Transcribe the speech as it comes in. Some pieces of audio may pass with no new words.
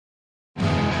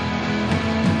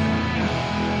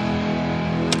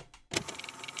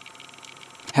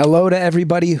Hello to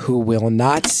everybody who will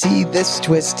not see this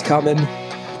twist coming.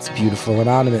 It's Beautiful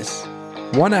Anonymous.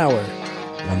 1 hour,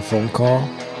 one phone call,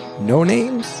 no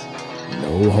names,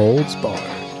 no holds barred.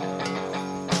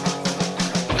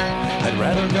 I'd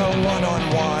rather go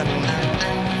one-on-one.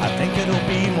 I think it'll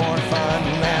be more fun,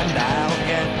 and I'll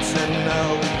get to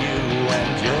know you,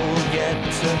 and you'll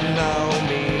get to know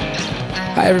me.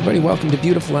 Hi everybody, welcome to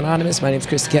Beautiful Anonymous. My name's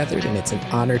Chris Cathard, and it's an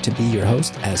honor to be your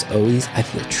host. As always, I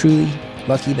feel truly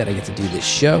lucky that I get to do this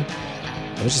show.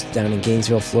 I was just down in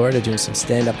Gainesville, Florida, doing some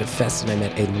stand-up at Fest, and I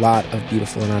met a lot of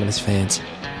Beautiful Anonymous fans.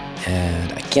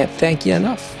 And I can't thank you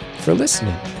enough for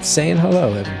listening and saying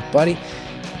hello, everybody.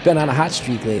 Been on a hot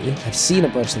streak lately. I've seen a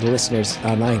bunch of the listeners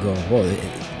online going, whoa,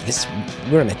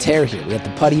 we're on a tear here. We had the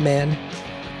Putty Man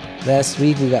last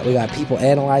week. We got people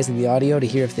analyzing the audio to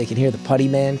hear if they can hear the Putty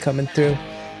Man coming through.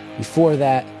 Before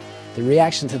that, the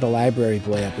reaction to the Library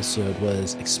Boy episode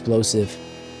was explosive.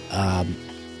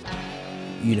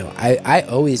 I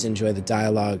always enjoy the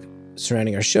dialogue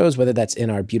surrounding our shows, whether that's in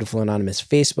our Beautiful Anonymous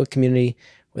Facebook community,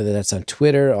 whether that's on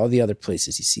Twitter, all the other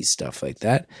places you see stuff like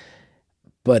that.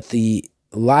 But the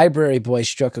Library Boy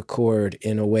struck a chord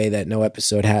in a way that no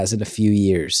episode has in a few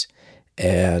years.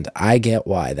 And I get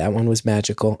why. That one was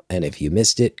magical. And if you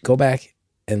missed it, go back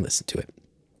and listen to it.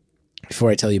 Before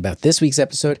I tell you about this week's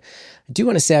episode, I do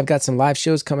want to say I've got some live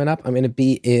shows coming up. I'm going to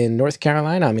be in North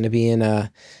Carolina. I'm going to be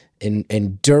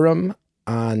in Durham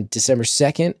on December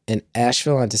 2nd and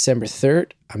Asheville on December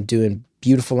 3rd. I'm doing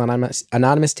Beautiful Anonymous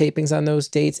tapings on those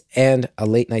dates and a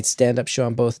late night stand-up show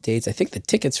on both dates. I think the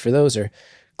tickets for those are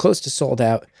close to sold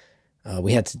out.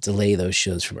 We had to delay those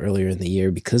shows from earlier in the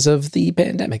year because of the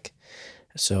pandemic.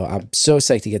 So I'm so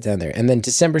psyched to get down there. And then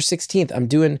December 16th, I'm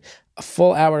doing a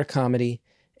full hour comedy.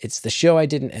 It's the show I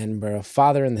did in Edinburgh,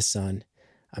 Father and the Son.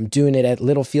 I'm doing it at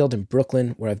Littlefield in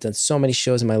Brooklyn, where I've done so many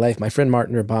shows in my life. My friend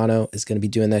Martin Urbano is going to be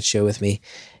doing that show with me.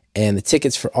 And the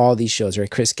tickets for all these shows are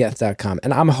at chrisgeth.com.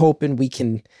 And I'm hoping we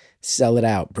can sell it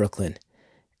out, Brooklyn.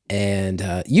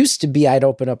 And used to be I'd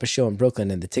open up a show in Brooklyn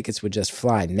and the tickets would just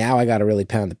fly. Now I got to really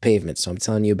pound the pavement. So I'm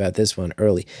telling you about this one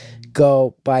early.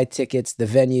 Go buy tickets. The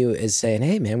venue is saying,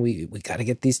 hey, man, we got to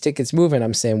get these tickets moving.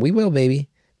 I'm saying, we will, baby.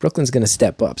 Brooklyn's going to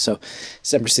step up. So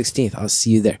December 16th, I'll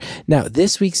see you there. Now,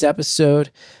 this week's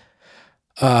episode,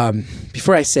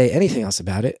 before I say anything else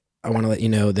about it, I want to let you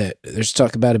know that there's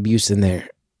talk about abuse in there.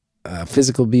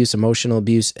 Physical abuse, emotional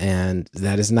abuse, and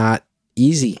that is not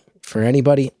easy for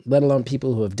anybody, let alone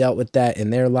people who have dealt with that in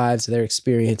their lives, their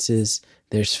experiences,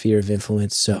 their sphere of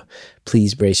influence. So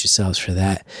please brace yourselves for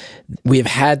that. We have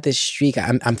had this streak.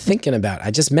 I'm thinking about, I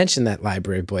just mentioned that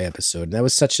Library Boy episode, and that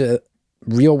was such a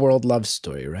real world love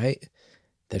story, right?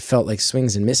 That felt like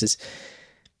swings and misses.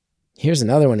 Here's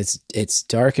another one. It's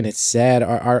dark and it's sad.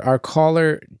 Our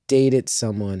caller dated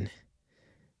someone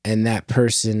and that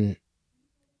person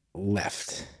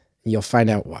left. You'll find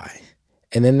out why.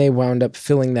 And then they wound up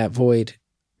filling that void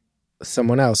with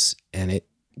someone else, and it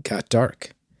got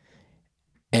dark.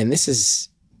 And this is,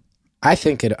 I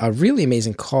think, a really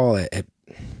amazing call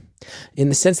in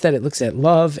the sense that it looks at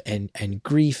love and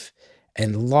grief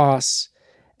and loss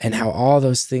and how all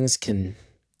those things can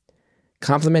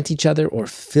complement each other or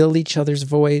fill each other's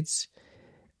voids.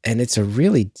 And it's a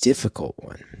really difficult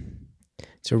one.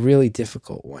 It's a really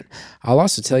difficult one. I'll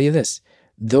also tell you this.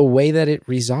 The way that it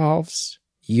resolves,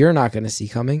 you're not going to see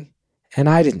coming, and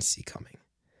I didn't see coming.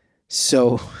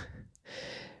 So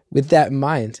with that in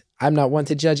mind, I'm not one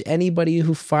to judge anybody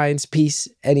who finds peace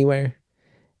anywhere,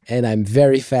 and I'm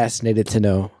very fascinated to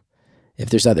know if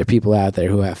there's other people out there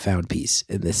who have found peace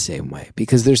in this same way,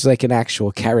 because there's like an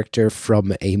actual character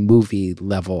from a movie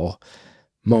level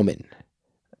moment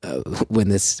when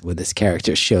this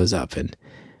character shows up, and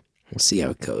we'll see how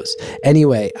it goes.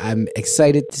 Anyway, I'm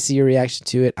excited to see your reaction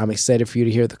to it. I'm excited for you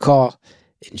to hear the call.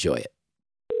 Enjoy it.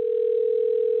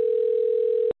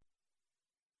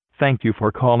 Thank you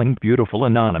for calling Beautiful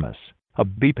Anonymous. A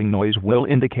beeping noise will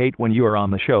indicate when you are on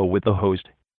the show with the host.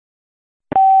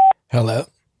 Hello.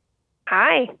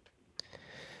 Hi.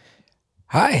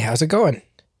 Hi, how's it going?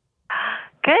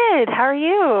 Good. How are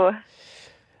you?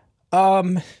 How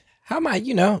am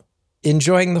I,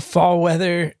 enjoying the fall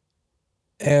weather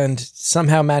and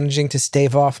somehow managing to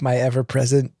stave off my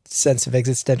ever-present sense of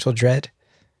existential dread?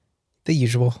 The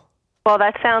usual. Well,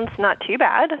 that sounds not too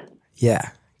bad.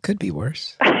 Yeah, could be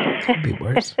worse. Could be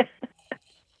worse.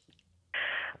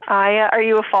 Are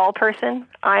you a fall person?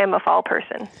 I am a fall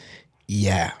person.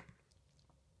 Yeah.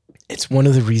 It's one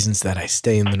of the reasons that I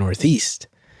stay in the Northeast.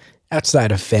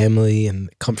 Outside of family and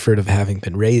the comfort of having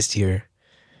been raised here,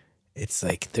 it's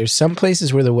like there's some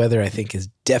places where the weather I think is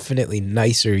definitely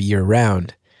nicer year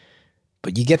round,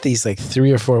 but you get these like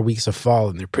 3 or 4 weeks of fall,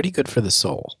 and they're pretty good for the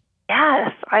soul.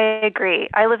 Yes, I agree.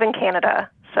 I live in Canada,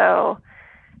 so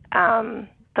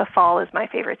the fall is my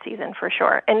favorite season for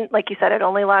sure. And like you said, it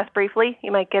only lasts briefly.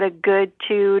 You might get a good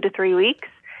 2 to 3 weeks,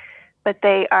 but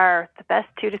they are the best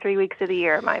 2 to 3 weeks of the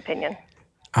year, in my opinion.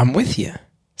 I'm with you.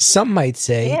 Some might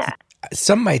say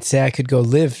I could go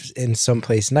live in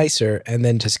someplace nicer and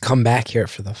then just come back here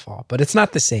for the fall, but it's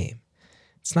not the same.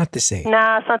 It's not the same.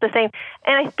 Nah, it's not the same.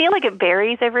 And I feel like it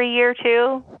varies every year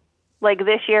too. Like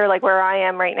this year, like where I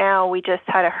am right now, we just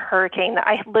had a hurricane.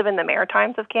 I live in the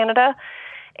Maritimes of Canada,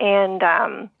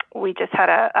 and we just had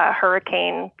a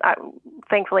hurricane,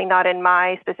 thankfully not in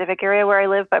my specific area where I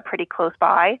live, but pretty close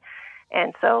by.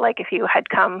 And so like if you had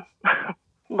come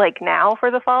like now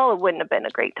for the fall, it wouldn't have been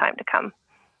a great time to come.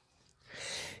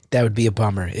 That would be a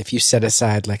bummer if you set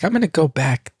aside, like, I'm going to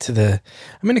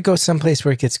go someplace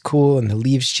where it gets cool and the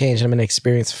leaves change. And I'm going to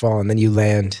experience fall. And then you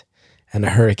land and a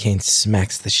hurricane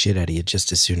smacks the shit out of you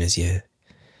just as soon as you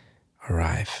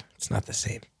arrive. It's not the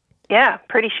same. Yeah,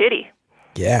 pretty shitty.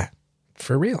 Yeah,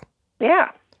 for real. Yeah.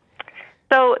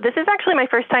 So this is actually my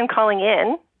first time calling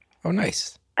in. Oh,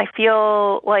 nice. I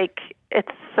feel like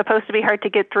it's supposed to be hard to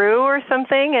get through or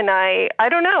something. And I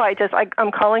don't know.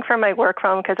 I'm calling from my work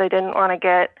phone because I didn't want to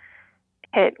get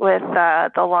hit with the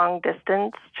long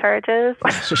distance charges.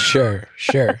 Sure.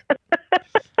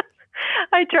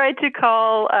 I tried to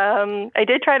call. I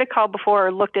did try to call before,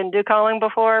 or looked into calling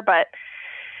before, but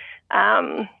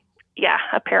yeah,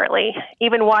 apparently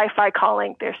even Wi-Fi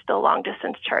calling, there's still long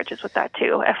distance charges with that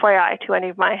too. FYI to any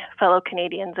of my fellow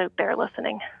Canadians out there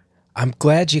listening. I'm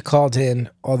glad you called in,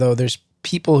 although there's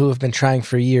people who have been trying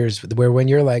for years where when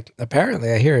you're like,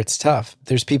 apparently I hear it's tough.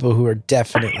 There's people who are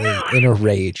definitely in a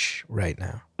rage right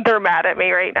now. They're mad at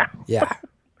me right now. Yeah.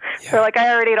 They're like,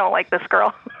 I already don't like this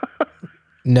girl.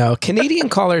 No, Canadian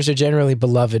callers are generally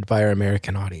beloved by our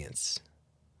American audience.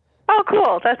 Oh,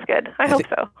 cool. That's good. I hope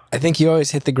so. I think you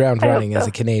always hit the ground running as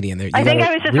a Canadian. I think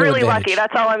I was just really lucky.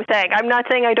 That's all I'm saying. I'm not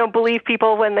saying I don't believe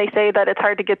people when they say that it's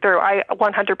hard to get through. I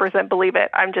 100% believe it.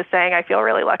 I'm just saying I feel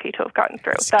really lucky to have gotten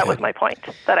through. That was my point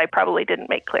that I probably didn't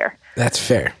make clear. That's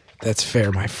fair. That's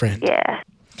fair, my friend. Yeah.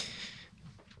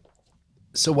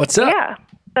 So what's up? Yeah.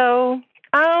 So,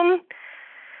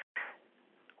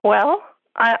 well,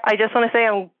 I just want to say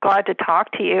I'm glad to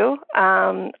talk to you.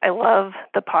 I love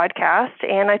the podcast,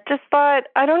 and I just thought,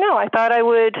 I don't know, I thought I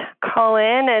would call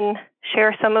in and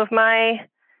share some of my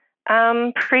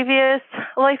previous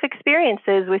life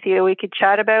experiences with you. We could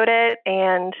chat about it,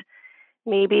 and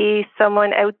maybe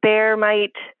someone out there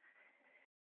might,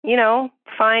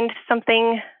 find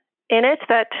something in it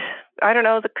that, I don't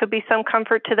know, that could be some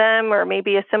comfort to them, or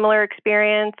maybe a similar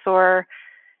experience, or,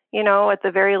 at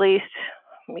the very least,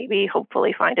 maybe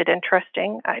hopefully find it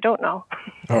interesting. I don't know.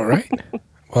 All right.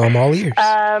 Well, I'm all ears.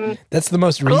 That's the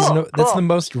most reasonable. Cool. That's the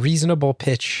most reasonable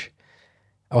pitch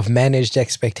of managed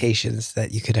expectations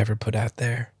that you could ever put out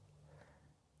there.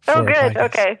 Oh, good.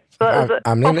 Okay. So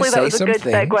I'm going to say some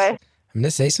things. Segue. I'm going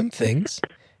to say some things.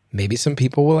 Maybe some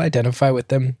people will identify with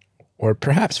them, or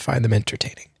perhaps find them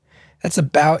entertaining. That's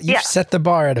about. You've set the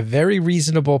bar at a very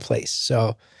reasonable place.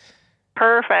 So.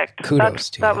 Perfect. Kudos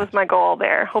to you. That was my goal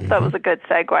there. Hope that was a good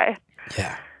segue.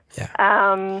 Yeah.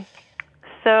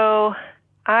 So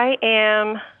I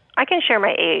can share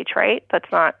my age, right? That's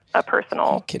not a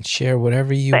personal. You can share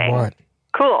whatever you want.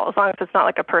 Cool, as long as it's not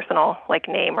like a personal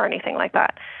name or anything like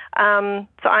that.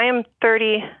 So I am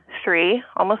 33,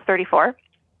 almost 34.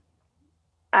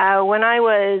 When I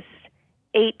was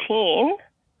 18,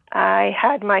 I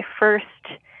had my first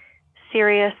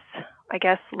serious,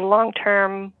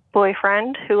 long-term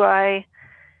boyfriend who I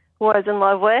was in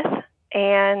love with,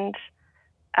 and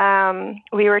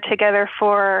we were together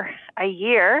for a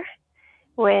year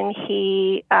when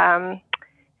he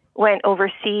went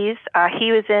overseas.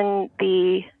 He was in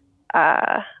the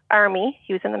army.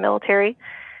 He was in the military,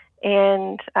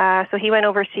 and so he went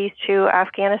overseas to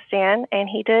Afghanistan, and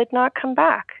he did not come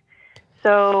back.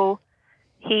 So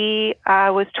he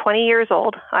was 20 years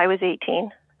old. I was 18,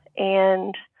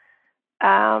 and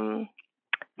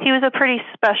he was a pretty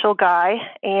special guy,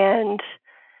 and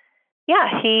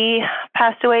he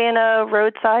passed away in a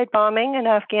roadside bombing in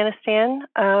Afghanistan,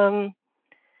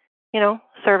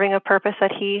 serving a purpose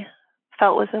that he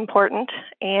felt was important.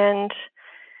 And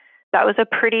that was a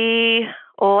pretty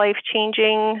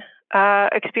life-changing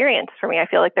experience for me. I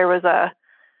feel like there was a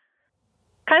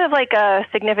kind of like a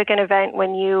significant event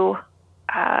when you,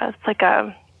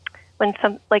 something,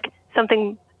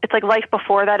 it's like life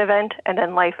before that event and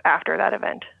then life after that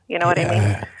event. You know what I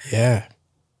mean? Yeah.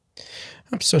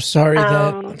 I'm so sorry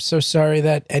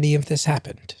that any of this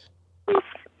happened.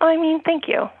 I mean, thank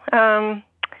you.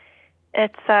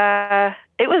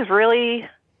 It was really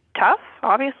tough,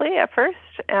 obviously, at first.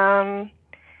 And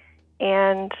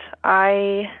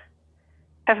I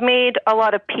have made a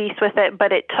lot of peace with it,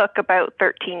 but it took about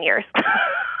 13 years.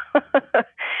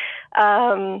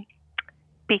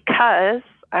 Because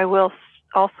I will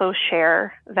also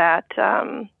share that,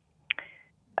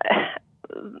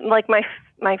 like my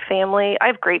family, I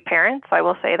have great parents. I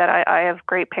will say that I have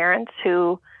great parents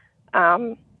who,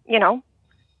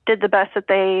 did the best that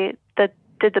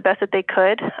they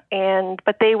could,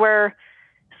 but they were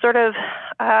sort of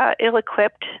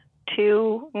ill-equipped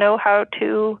to know how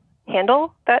to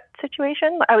handle that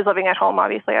situation. I was living at home,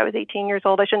 obviously. I was 18 years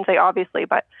old. I shouldn't say obviously,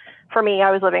 but for me,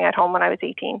 I was living at home when I was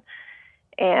 18.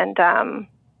 And I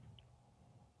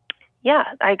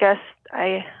guess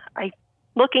I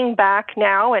looking back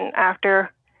now and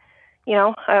after,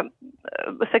 a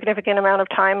significant amount of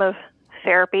time of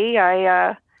therapy,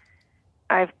 I've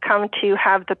come to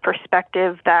have the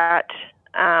perspective that,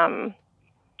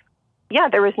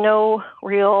 there was no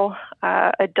real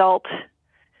adult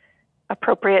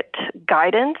appropriate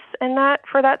guidance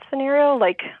for that scenario.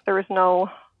 Like, there was no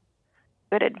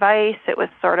good advice. It was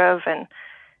sort of, and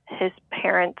his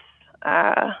parents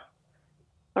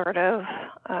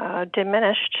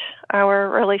diminished our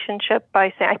relationship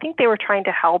by saying, I think they were trying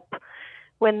to help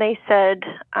when they said,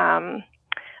 oh,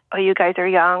 you guys are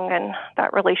young and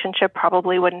that relationship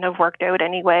probably wouldn't have worked out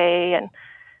anyway. And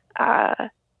I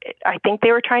think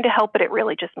they were trying to help, but it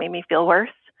really just made me feel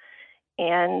worse.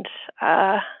 And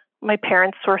my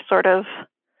parents were sort of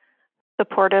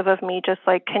supportive of me just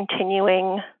like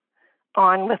continuing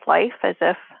on with life as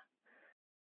if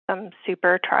some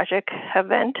super tragic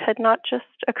event had not just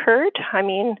occurred. I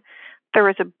mean, there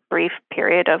was a brief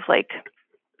period of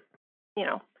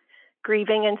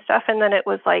grieving and stuff. And then it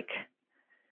was like,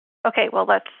 okay, well,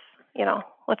 let's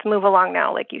move along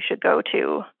now. Like, you should go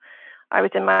to, I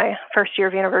was in my first year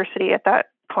of university at that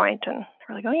point, and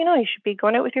we're like, oh, you should be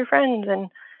going out with your friends and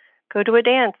go to a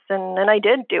dance. And I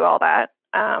did do all that.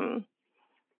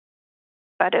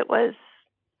 But it was,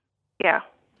 you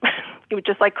would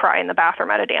just like cry in the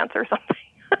bathroom at a dance or something.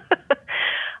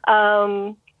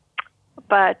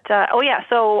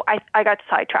 So I got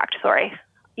sidetracked. Sorry.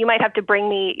 You might have to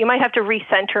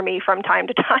recenter me from time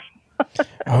to time.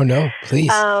 Oh no, please.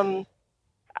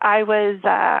 I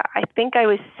think I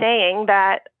was saying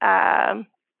that,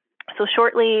 so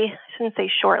shortly, I shouldn't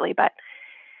say shortly, but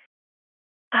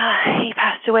he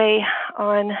passed away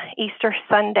on Easter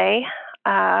Sunday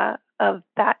of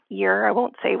that year. I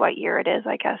won't say what year it is.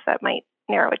 I guess that might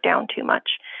narrow it down too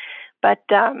much. But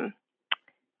I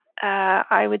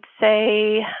would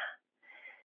say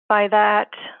by that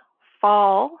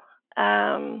fall,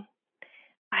 I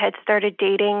had started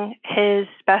dating his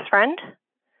best friend.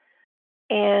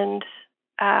 And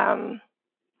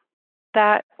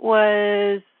that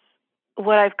was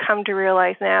what I've come to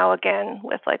realize now, again,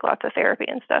 with like lots of therapy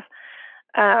and stuff.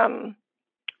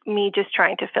 Me just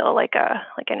trying to fill like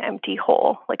an empty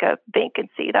hole, like a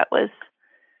vacancy that was,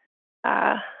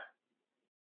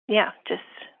 just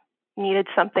needed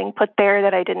something put there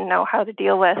that I didn't know how to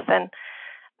deal with. And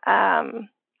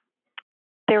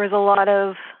there was a lot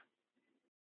of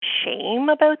shame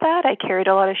about that. I carried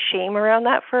a lot of shame around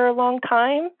that for a long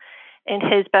time. And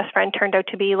his best friend turned out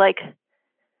to be like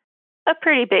a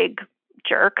pretty big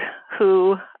jerk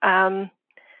who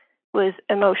was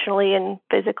emotionally and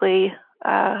physically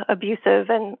abusive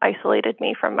and isolated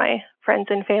me from my friends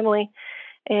and family,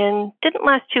 and didn't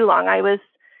last too long.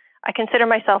 I consider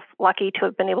myself lucky to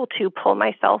have been able to pull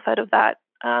myself out of that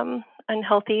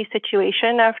unhealthy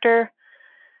situation after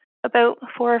about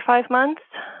 4 or 5 months.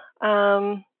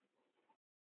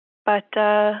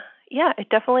 It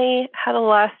definitely had a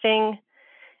lasting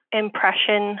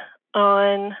impression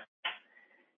on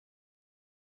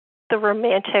the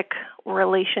romantic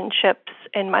relationships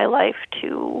in my life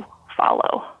to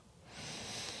follow.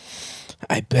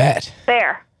 I bet.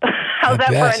 There. How's that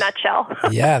for a nutshell?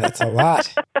 Yeah, that's a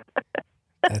lot.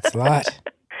 That's a lot.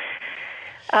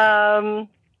 I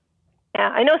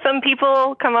know some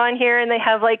people come on here and they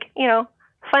have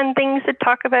fun things to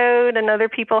talk about, and other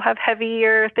people have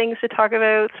heavier things to talk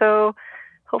about. So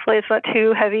hopefully it's not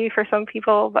too heavy for some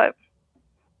people, but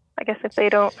I guess if they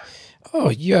don't.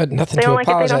 Oh, you had nothing to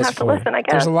apologize they don't have for. To listen, I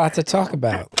guess. There's a lot to talk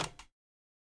about.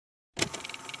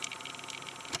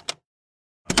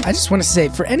 I just want to say,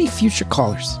 for any future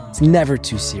callers, it's never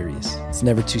too serious. It's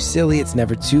never too silly. It's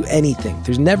never too anything.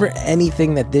 There's never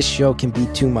anything that this show can be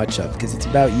too much of, because it's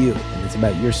about you, and it's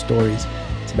about your stories.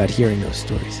 It's about hearing those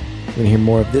stories. We're going to hear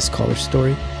more of this caller's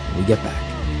story when we get back.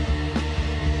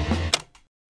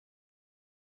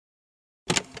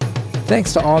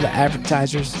 Thanks to all the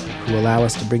advertisers who allow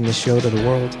us to bring this show to the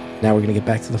world. Now we're going to get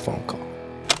back to the phone call.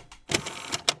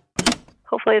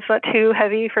 Hopefully it's not too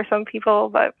heavy for some people,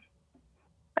 but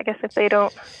I guess if they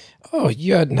don't... Oh,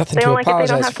 you had nothing they to don't like it, they apologize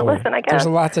don't have for. to listen, I guess. There's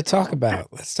a lot to talk about.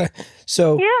 Let's talk.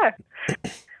 So Yeah.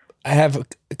 I have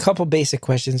a couple basic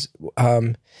questions.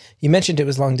 You mentioned it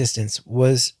was long distance.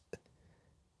 Was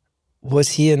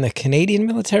he in the Canadian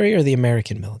military or the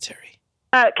American military?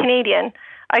 Canadian.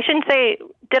 I shouldn't say...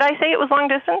 Did I say it was long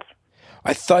distance?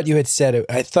 I thought you had said it.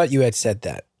 I thought you had said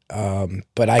that.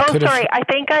 But I could have... sorry. I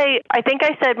think I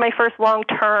said my first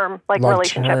long-term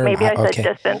relationship. Maybe I said okay.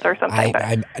 distance or something.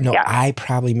 I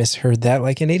probably misheard that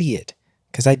like an idiot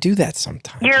because I do that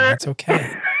sometimes. That's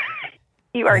okay.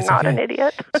 You are not an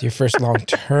idiot. It's your first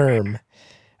long-term.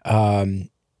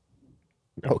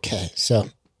 Okay, so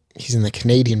he's in the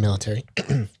Canadian military.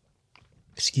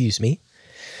 Excuse me.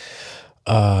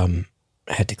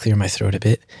 I had to clear my throat a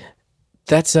bit.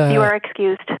 That's You are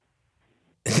excused.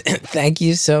 Thank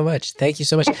you so much. Thank you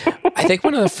so much. I think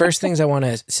one of the first things I want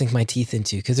to sink my teeth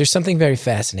into, because there's something very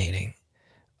fascinating.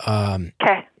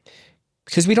 Okay.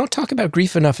 Because we don't talk about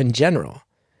grief enough in general.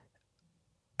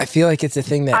 I feel like it's a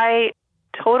thing that... I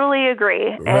totally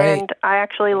agree. Right. And I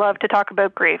actually love to talk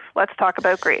about grief. Let's talk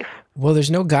about grief. Well,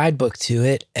 there's no guidebook to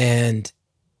it. And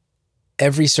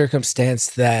every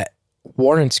circumstance that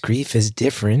warrants grief is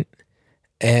different.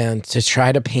 And to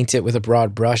try to paint it with a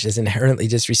broad brush is inherently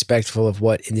disrespectful of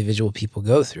what individual people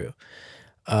go through.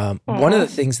 One of the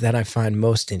things that I find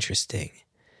most interesting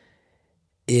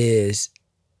is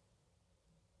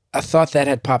a thought that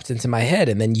had popped into my head,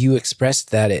 and then you expressed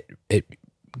that it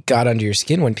got under your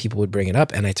skin when people would bring it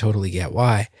up, and I totally get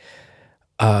why.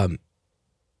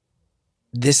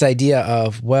 This idea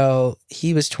of, well,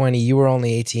 he was 20, you were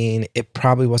only 18, it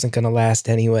probably wasn't going to last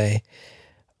anyway.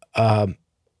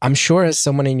 I'm sure as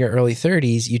someone in your early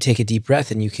 30s, you take a deep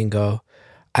breath and you can go,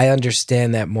 I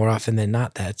understand that more often than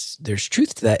not, there's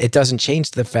truth to that. It doesn't change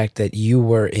the fact that you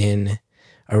were in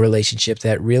a relationship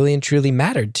that really and truly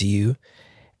mattered to you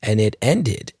and it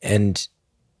ended and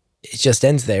it just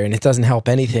ends there. And it doesn't help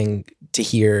anything to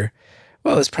hear,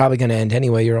 well, it's probably going to end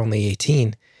anyway. You're only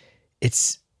 18.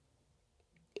 It's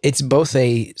both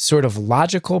a sort of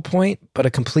logical point, but a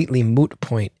completely moot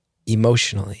point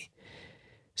emotionally.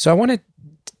 So I want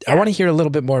to hear a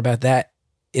little bit more about that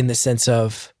in the sense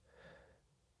of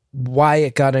why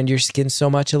it got under your skin so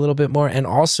much a little bit more. And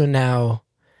also now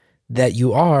that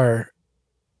you are,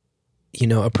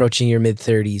 approaching your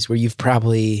mid-30s where you've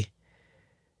probably,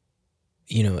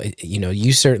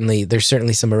 there's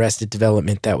certainly some arrested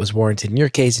development that was warranted in your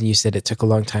case. And you said it took a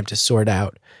long time to sort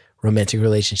out romantic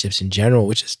relationships in general,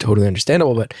 which is totally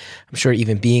understandable. But I'm sure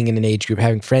even being in an age group,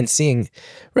 having friends, seeing,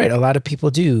 right, a lot of people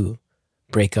do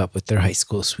break up with their high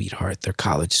school sweetheart, their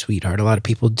college sweetheart. A lot of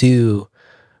people do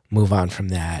move on from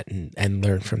that and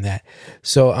learn from that.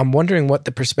 So I'm wondering what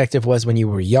the perspective was when you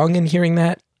were young and hearing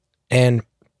that and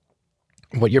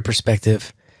what your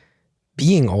perspective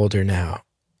being older now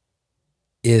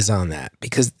is on that,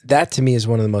 because that to me is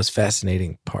one of the most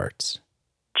fascinating parts.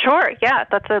 Sure. Yeah,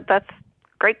 that's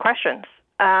great questions.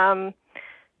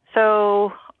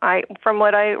 So from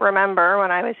what I remember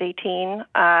when I was 18,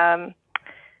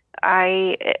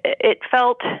 it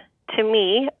felt to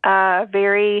me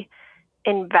very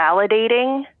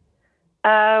invalidating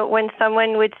when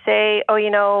someone would say, oh,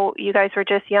 you guys were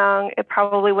just young, it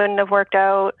probably wouldn't have worked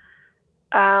out.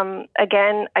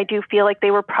 Again, I do feel like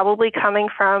they were probably coming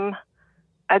from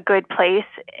a good place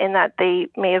in that they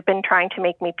may have been trying to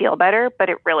make me feel better, but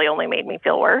it really only made me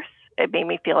feel worse. It made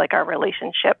me feel like our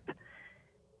relationship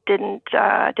didn't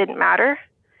matter.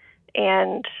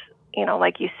 And,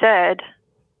 like you said,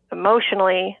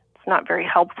 emotionally, it's not very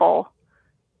helpful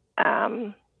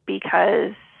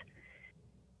because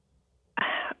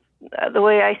the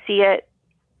way I see it,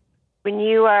 when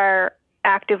you are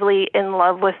actively in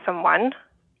love with someone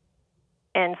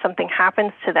and something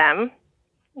happens to them,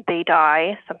 they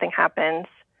die, something happens,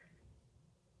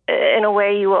 in a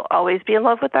way you will always be in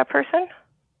love with that person.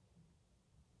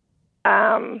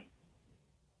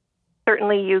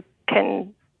 Certainly you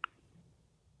can,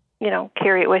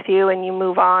 carry it with you and you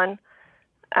move on.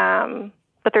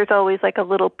 But there's always like a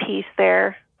little piece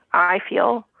there, I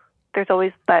feel. There's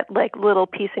always that like little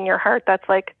piece in your heart that's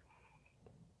like,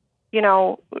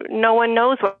 no one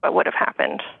knows what would have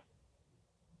happened.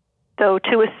 So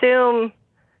to assume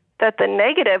that the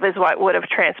negative is what would have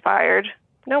transpired,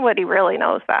 nobody really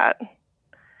knows that.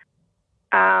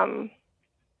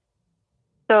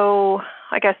 So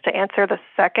I guess to answer the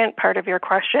second part of your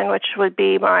question, which would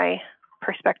be my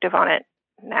perspective on it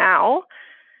now,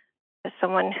 as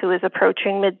someone who is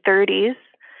approaching mid-30s,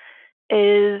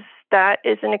 is that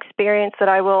is an experience that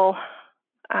I will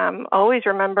always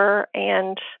remember.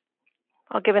 And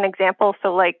I'll give an example.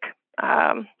 So like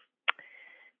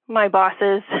my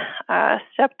boss's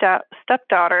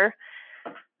stepdaughter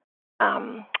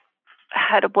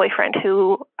had a boyfriend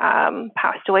who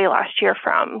passed away last year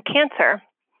from cancer.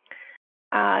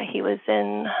 He was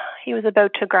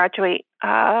about to graduate.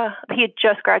 He had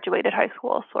just graduated high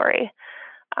school, sorry.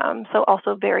 So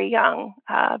also very young,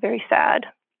 very sad.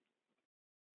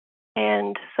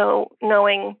 And so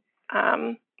knowing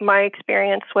my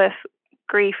experience with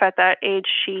grief at that age,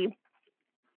 she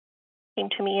came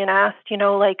to me and asked,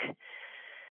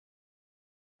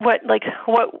 what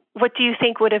do you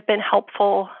think would have been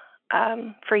helpful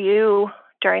for you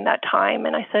during that time?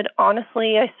 And I said,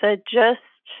 honestly,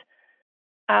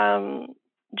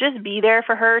 just be there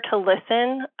for her to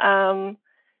listen.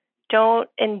 Don't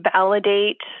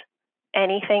invalidate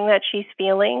anything that she's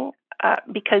feeling,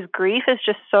 because grief is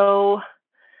just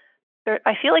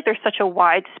I feel like there's such a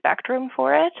wide spectrum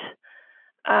for it.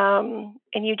 And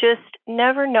you just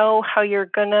never know how you're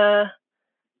gonna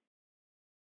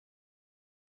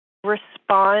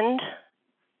respond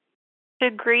to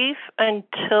grief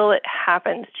until it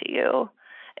happens to you.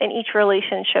 And each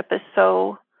relationship is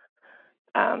so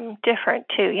different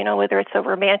too, whether it's a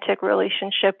romantic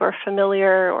relationship or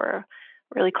familiar or a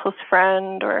really close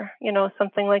friend or,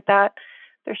 something like that.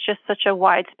 There's just such a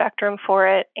wide spectrum for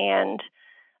it. And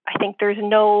I think there's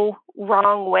no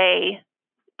wrong way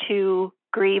to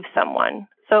grieve someone.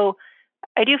 So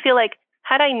I do feel like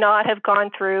had I not have gone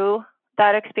through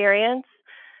that experience,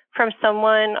 from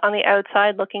someone on the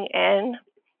outside looking in,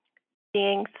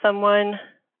 seeing someone,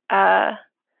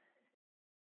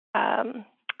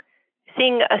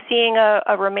 seeing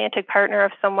a romantic partner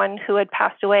of someone who had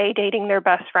passed away dating their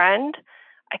best friend,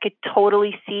 I could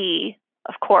totally see,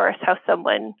 of course, how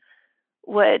someone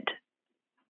would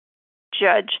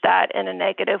judge that in a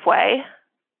negative way.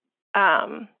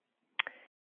 And,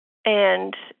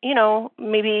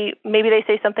 maybe they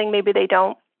say something, maybe they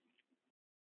don't.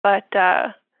 But,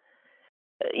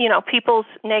 people's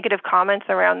negative comments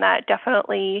around that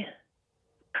definitely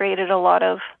created a lot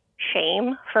of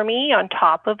shame for me on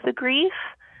top of the grief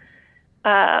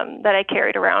that I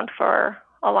carried around for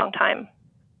a long time.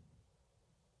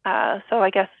 So I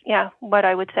guess, what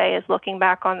I would say is, looking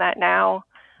back on that now,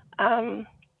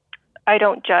 I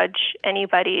don't judge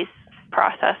anybody's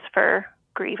process for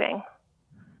grieving.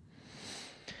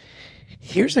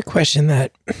 Here's a question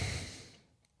that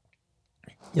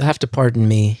you'll have to pardon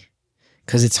me,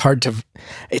 because it's hard to,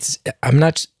 I'm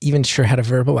not even sure how to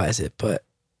verbalize it, but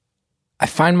I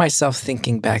find myself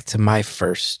thinking back to my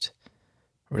first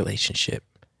relationship,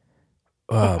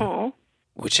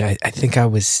 which I think I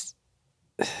was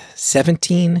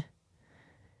 17,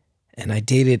 and I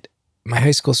dated my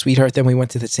high school sweetheart. Then we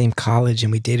went to the same college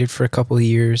and we dated for a couple of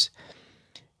years,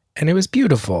 and it was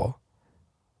beautiful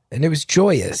and it was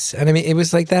joyous. And I mean, it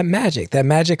was like that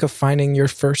magic of finding your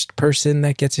first person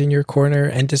that gets in your corner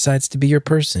and decides to be your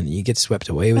person. You get swept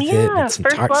away with it. It's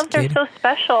first loves are so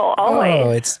special,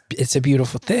 always. Oh, it's a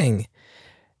beautiful thing.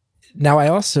 Now, I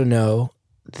also know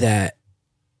that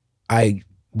I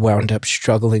wound up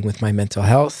struggling with my mental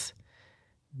health.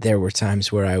 There were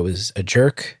times where I was a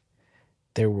jerk.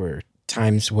 There were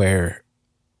times where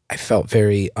I felt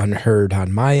very unheard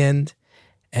on my end,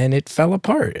 and it fell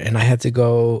apart. And I had to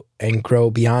go and grow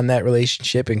beyond that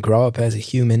relationship and grow up as a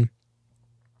human.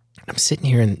 I'm sitting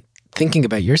here and thinking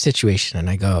about your situation, and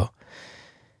I go,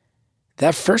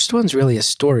 that first one's really a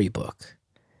storybook.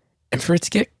 And for it to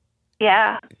get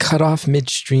cut off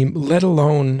midstream, let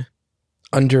alone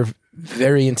under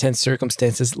very intense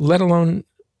circumstances, let alone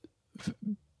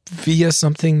via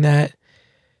something that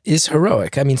is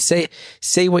heroic. I mean, say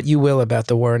what you will about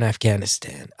the war in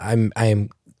Afghanistan. I am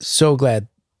so glad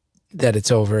that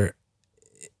it's over.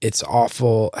 It's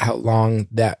awful how long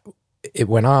that it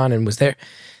went on and was there.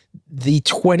 The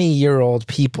 20-year-old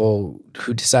people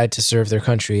who decide to serve their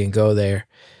country and go there,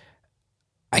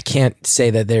 I can't say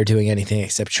that they're doing anything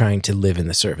except trying to live in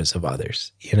the service of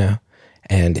others,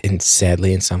 and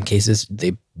sadly, in some cases,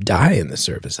 they die in the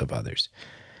service of others.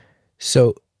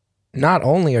 So not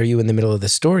only are you in the middle of the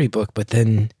storybook, but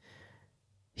then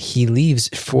he leaves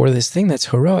for this thing that's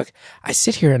heroic. I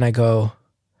sit here and I go,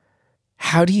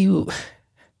 how do you,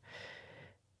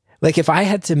 like, if I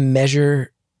had to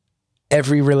measure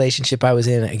every relationship I was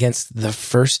in against the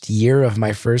first year of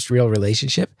my first real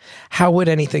relationship, how would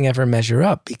anything ever measure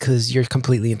up? Because you're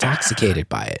completely intoxicated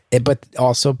by it. But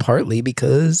also partly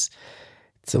because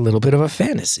it's a little bit of a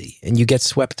fantasy and you get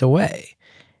swept away.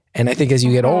 And I think as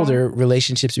you get older,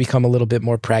 relationships become a little bit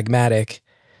more pragmatic,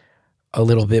 a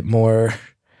little bit more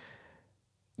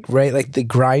right? Like the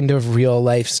grind of real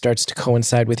life starts to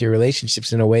coincide with your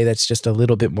relationships in a way that's just a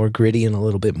little bit more gritty and a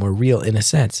little bit more real in a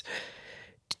sense.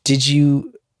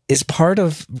 Is part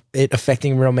of it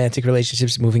affecting romantic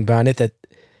relationships, moving beyond it, that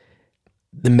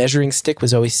the measuring stick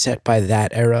was always set by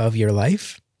that era of your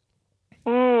life?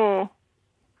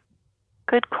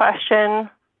 Good question.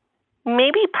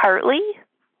 Maybe partly.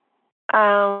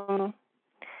 I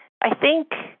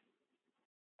think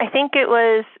it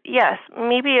was, yes,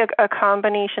 maybe a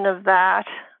combination of that,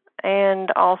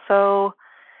 and also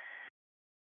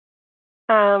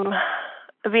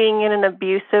being in an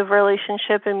abusive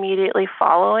relationship immediately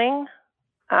following.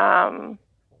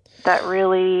 That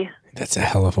really... That's a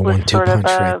hell of a 1-2 punch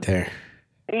right there.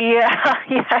 Yeah,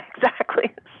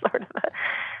 exactly.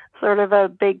 Sort of a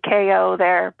big KO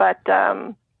there, but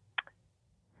I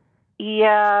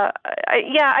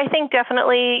think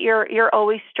definitely you're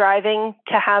always striving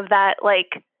to have that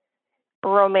like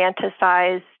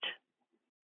romanticized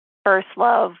first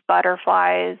love,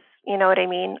 butterflies. You know what I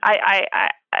mean? I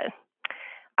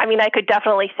mean, I could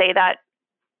definitely say that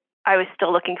I was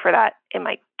still looking for that in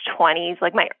my 20s,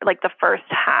 like the first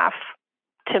half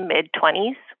to mid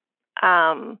 20s.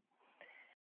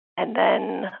 And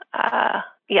then, I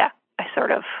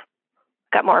sort of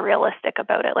got more realistic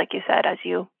about it, like you said, as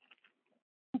you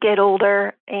get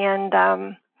older and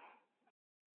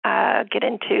get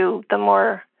into the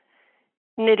more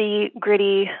nitty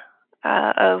gritty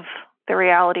of the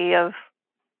reality of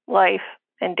life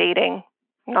and dating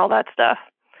and all that stuff.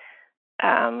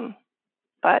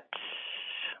 But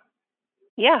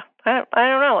yeah, I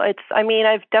don't know. I've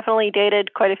definitely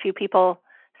dated quite a few people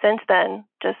since then.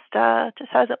 Just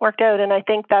hasn't worked out, and I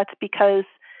think that's because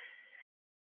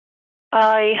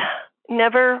I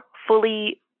never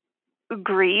fully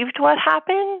grieved what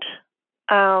happened.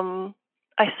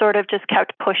 I sort of just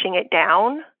kept pushing it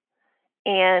down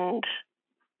and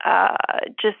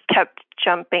just kept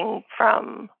jumping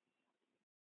from,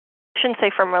 I shouldn't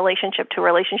say from relationship to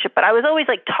relationship, but I was always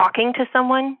like talking to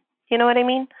someone, you know what I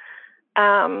mean?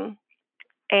 And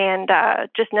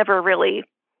just never really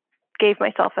gave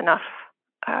myself enough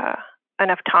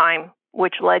time,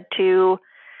 which led to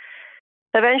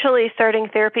eventually starting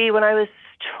therapy when I was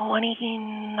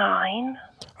 29.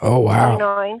 Oh, wow.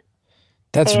 29.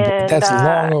 That's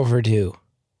long overdue.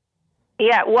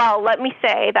 Yeah, well, let me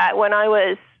say that when I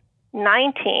was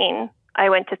 19, I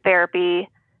went to therapy,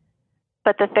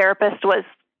 but the therapist was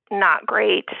not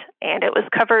great, and it was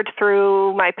covered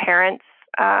through my parents'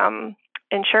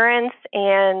 insurance,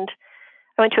 and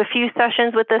I went to a few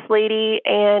sessions with this lady,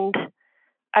 and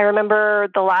I remember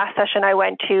the last session I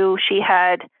went to, she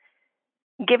had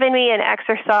given me an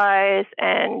exercise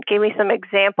and gave me some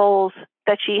examples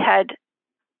that she had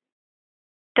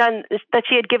done, that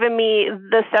she had given me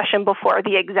the session before,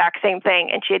 the exact same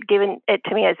thing, and she had given it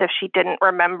to me as if she didn't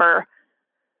remember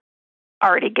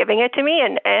already giving it to me,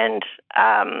 and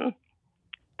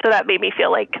so that made me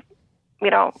feel like,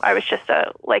 I was just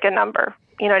a number,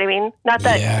 you know what I mean? Not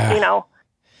that,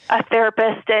 a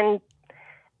therapist and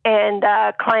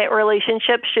client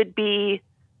relationship should be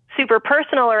super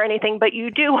personal or anything, but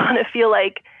you do want to feel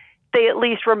like they at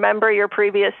least remember your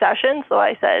previous session. So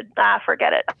I said,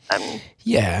 forget it.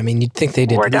 Yeah, I mean, you'd think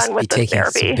they'd at least be taking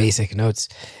some basic notes.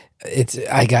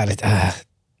 I got it.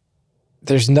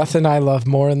 There's nothing I love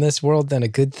more in this world than a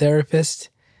good therapist.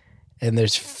 And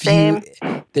there's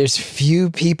few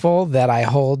people that I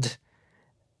hold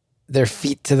their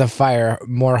feet to the fire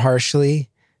more harshly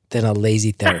than a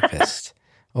lazy therapist.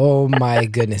 Oh my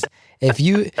goodness.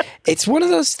 It's one of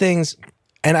those things,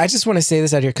 and I just want to say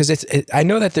this out here because I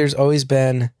know that there's always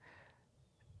been,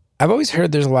 I've always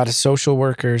heard there's a lot of social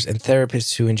workers and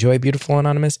therapists who enjoy Beautiful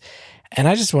Anonymous, and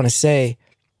I just want to say,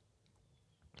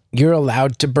 you're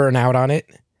allowed to burn out on it,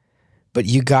 but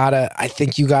I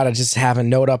think you gotta just have a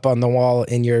note up on the wall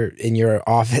in your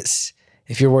office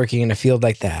if you're working in a field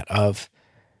like that of,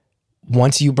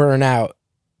 once you burn out,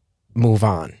 move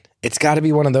on. It's got to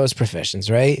be one of those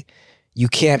professions, right? You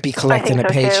can't be collecting a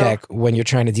paycheck when you're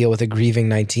trying to deal with a grieving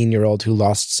 19-year-old who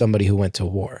lost somebody who went to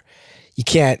war. You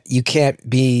can't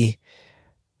be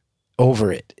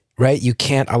over it, right? You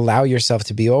can't allow yourself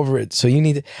to be over it. So don't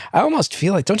you almost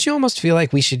feel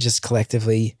like we should just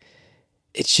collectively,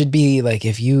 it should be like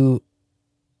if you're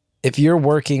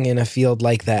working in a field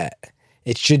like that,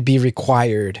 it should be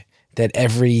required that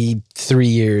every 3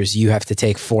 years you have to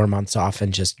take 4 months off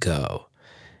and just go.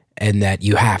 And that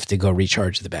you have to go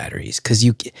recharge the batteries. Because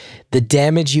the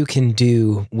damage you can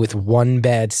do with one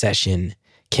bad session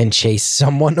can chase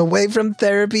someone away from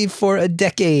therapy for a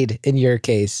decade in your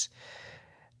case.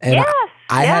 And yes.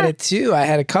 I had it too. I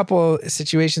had a couple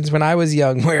situations when I was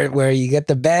young where you get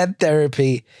the bad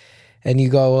therapy and you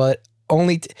go,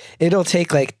 well, it'll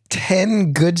take like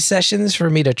 10 good sessions for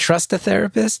me to trust a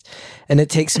therapist. And it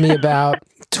takes me about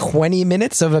 20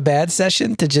 minutes of a bad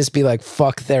session to just be like,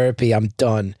 fuck therapy, I'm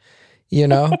done. You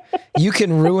know, you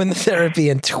can ruin the therapy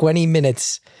in 20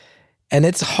 minutes. And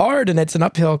it's hard and it's an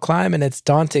uphill climb and it's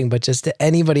daunting. But just to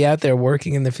anybody out there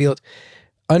working in the field,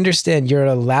 understand you're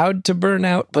allowed to burn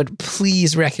out, but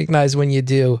please recognize when you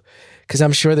do. Because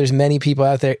I'm sure there's many people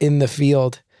out there in the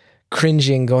field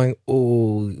cringing, going,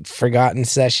 oh, forgotten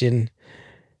session.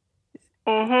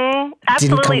 Absolutely.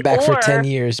 Didn't come back for 10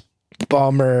 years.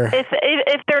 Bummer.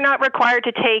 If they're not required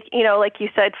to take, like you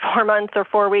said, 4 months or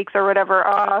 4 weeks or whatever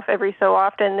off every so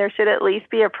often, there should at least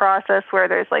be a process where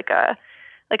there's like a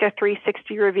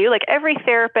 360 review. Like every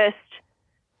therapist,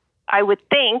 I would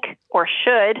think, or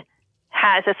should,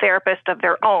 has a therapist of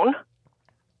their own.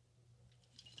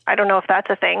 I don't know if that's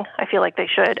a thing. I feel like they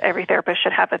should. Every therapist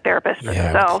should have a therapist for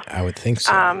themselves. I would think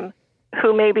so.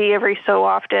 Who maybe every so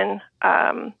often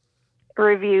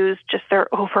reviews just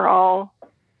their overall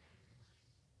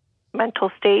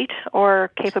mental state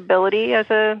or capability as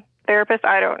a therapist.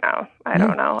 I don't know.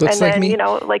 Looks and like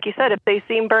then, like you said, if they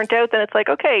seem burnt out, then it's like,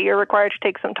 okay, you're required to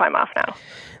take some time off now.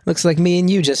 Looks like me and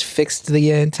you just fixed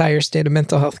the entire state of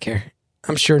mental health care.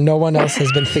 I'm sure no one else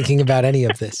has been thinking about any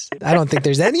of this. I don't think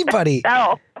there's anybody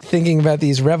thinking about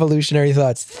these revolutionary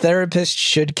thoughts. Therapists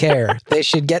should care. They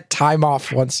should get time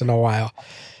off once in a while.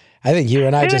 I think you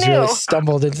and I just really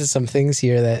stumbled into some things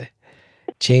here that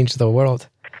changed the world.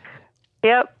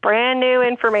 Yep, brand new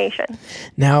information.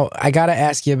 Now, I got to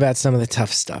ask you about some of the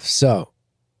tough stuff. So,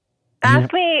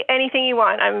 ask me anything you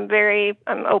want.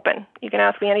 I'm open. You can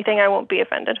ask me anything. I won't be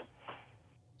offended.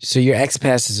 So your ex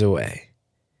passes away.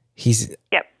 He's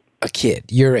a kid.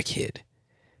 You're a kid.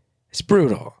 It's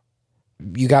brutal.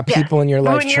 You got people in your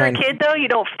life when you're a kid, though, you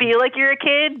don't feel like you're a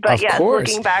kid. But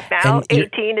looking back now,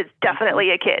 18 is definitely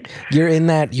a kid. You're in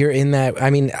that. I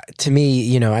mean, to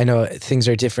me, I know things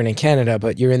are different in Canada,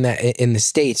 but you're in that in the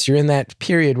States. You're in that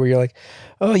period where you're like,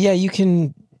 oh yeah, you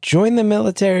can join the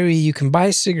military, you can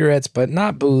buy cigarettes, but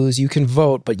not booze. You can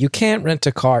vote, but you can't rent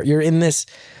a car. You're in this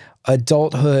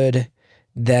adulthood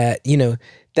that,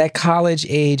 that college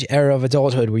age era of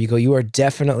adulthood where you go, you are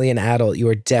definitely an adult. You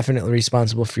are definitely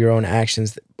responsible for your own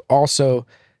actions. Also,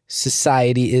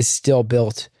 society is still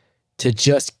built to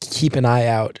just keep an eye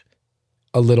out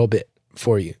a little bit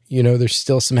for you. There's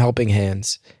still some helping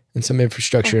hands and some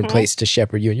infrastructure in place to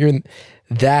shepherd you. And you're in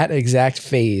that exact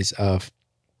phase of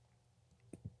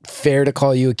fair to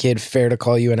call you a kid, fair to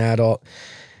call you an adult.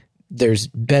 There's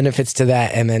benefits to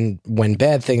that. And then when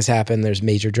bad things happen, there's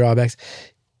major drawbacks.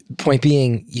 Point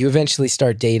being, you eventually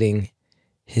start dating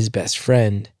his best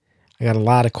friend. I got a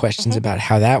lot of questions about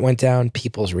how that went down,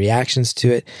 people's reactions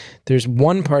to it. There's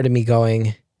one part of me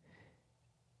going,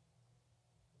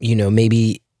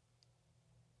 maybe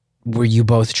were you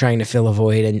both trying to fill a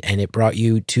void and it brought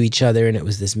you to each other and it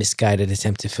was this misguided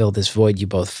attempt to fill this void you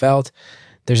both felt.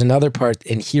 There's another part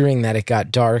in hearing that it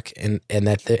got dark and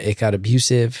that it got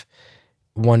abusive,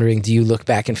 wondering, do you look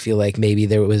back and feel like maybe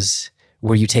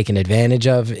were you taken advantage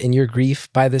of in your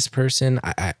grief by this person?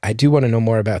 I do want to know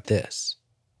more about this.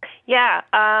 Yeah.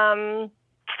 I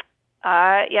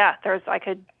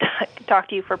could talk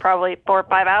to you for probably 4 or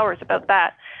 5 hours about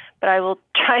that, but I will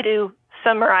try to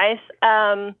summarize.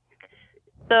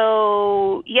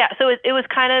 So it was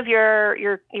kind of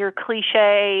your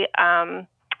cliche,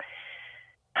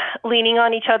 leaning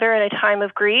on each other in a time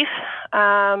of grief.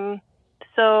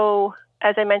 So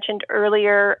as I mentioned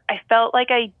earlier, I felt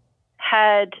like I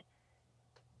had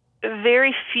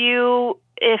very few,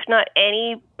 if not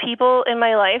any, people in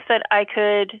my life that I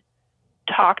could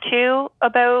talk to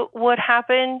about what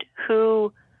happened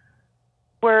who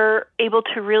were able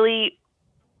to really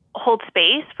hold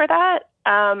space for that.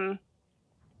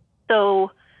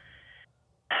 So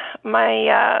like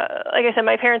I said,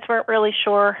 my parents weren't really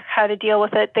sure how to deal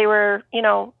with it. They were,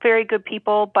 very good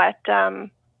people, but,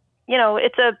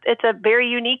 it's a very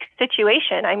unique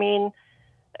situation. I mean,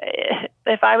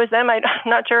 if I was them, I'm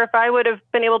not sure if I would have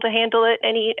been able to handle it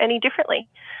any differently.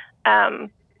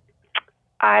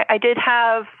 I did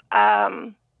have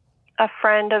a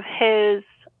friend of his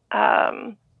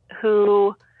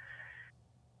who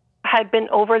had been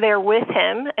over there with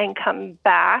him and come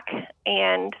back,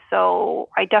 and so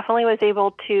I definitely was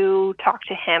able to talk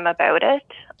to him about it.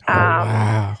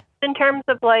 Wow. In terms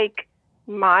of like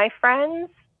my friends,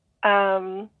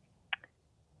 all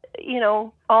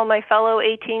my fellow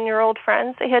 18-year-old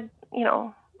friends, they had,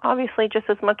 obviously just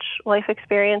as much life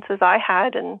experience as I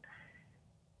had. And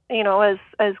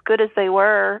as good as they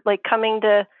were, like coming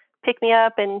to pick me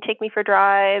up and take me for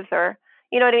drives, or,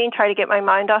 you know what I mean? Try to get my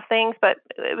mind off things, but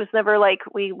it was never like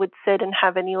we would sit and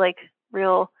have any like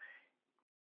real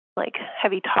like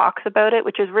heavy talks about it,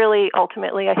 which is really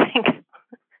ultimately, I think,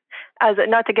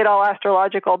 not to get all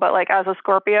astrological, but like as a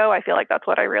Scorpio, I feel like that's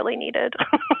what I really needed.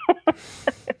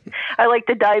 I like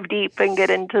to dive deep and get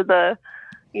into the,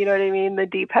 you know what I mean, the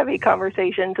deep, heavy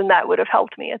conversations, and that would have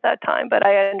helped me at that time. But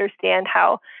I understand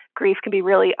how grief can be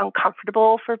really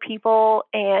uncomfortable for people,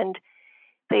 and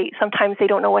sometimes they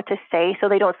don't know what to say, so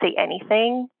they don't say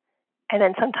anything. And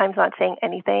then sometimes not saying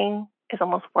anything is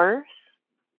almost worse.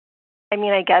 I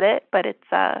mean, I get it, but it's,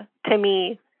 to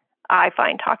me, I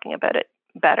find talking about it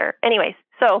better. Anyways,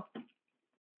 so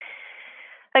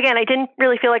again, I didn't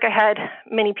really feel like I had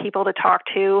many people to talk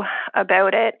to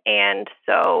about it. And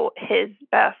so his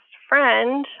best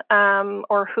friend,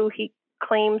 or who he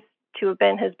claims to have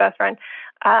been his best friend,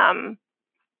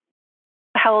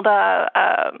 held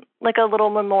a little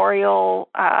memorial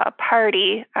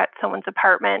party at someone's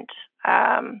apartment.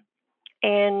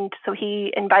 And so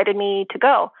he invited me to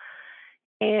go.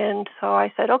 And so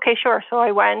I said, okay, sure. So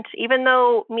I went, even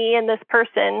though me and this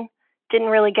person didn't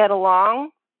really get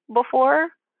along before.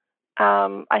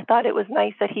 I thought it was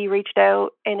nice that he reached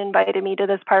out and invited me to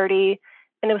this party,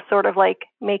 and it was sort of like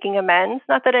making amends.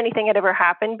 Not that anything had ever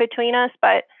happened between us,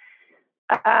 but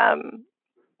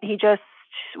we just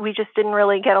didn't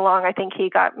really get along. I think he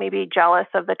got maybe jealous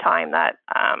of the time that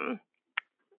I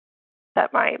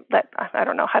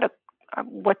don't know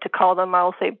what to call them.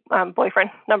 I'll say boyfriend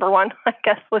number one, I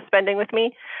guess, was spending with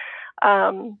me.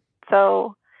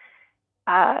 So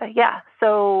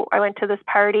I went to this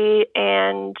party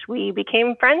and we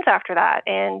became friends after that.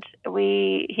 And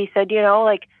he said,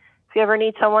 like, if you ever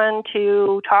need someone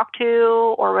to talk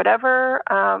to or whatever,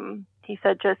 he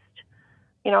said, just,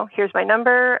 here's my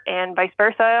number, and vice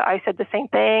versa. I said the same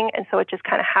thing. And so it just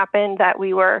kind of happened that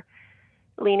we were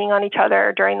leaning on each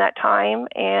other during that time.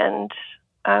 And,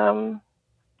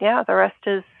 the rest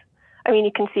is,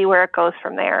 you can see where it goes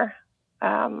from there.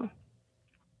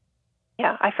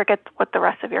 I forget what the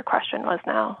rest of your question was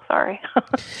now. Sorry.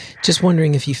 Just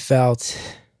wondering if you felt,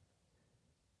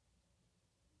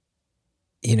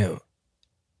 it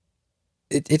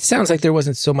sounds like there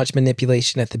wasn't so much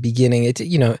manipulation at the beginning.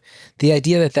 The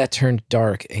idea that turned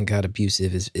dark and got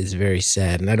abusive is very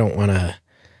sad. And I don't want to,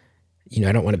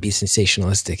 I don't want to be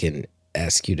sensationalistic and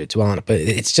ask you to dwell on it, but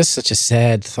it's just such a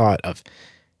sad thought of,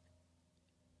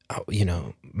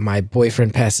 my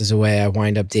boyfriend passes away, I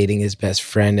wind up dating his best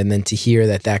friend, and then to hear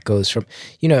that goes from,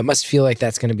 it must feel like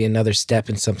that's going to be another step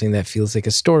in something that feels like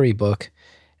a storybook,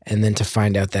 and then to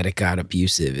find out that it got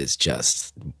abusive is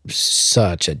just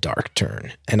such a dark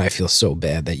turn, and I feel so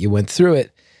bad that you went through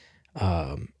it.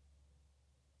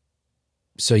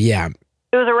 So yeah.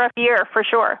 It was a rough year for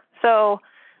sure. So,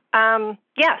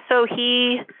 so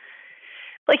he,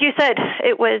 like you said,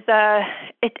 it was,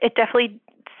 it definitely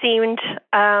seemed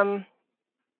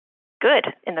good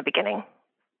in the beginning.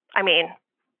 I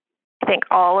think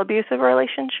all abusive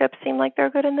relationships seem like they're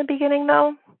good in the beginning,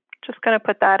 though. Just going to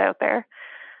put that out there.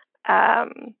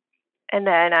 And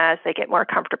then as they get more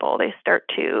comfortable, they start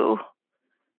to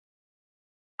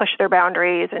push their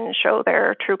boundaries and show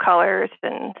their true colors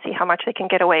and see how much they can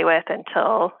get away with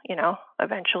until,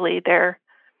 eventually they're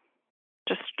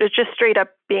just straight up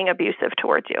being abusive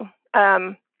towards you.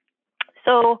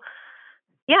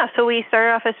 So we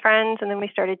started off as friends, and then we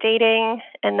started dating.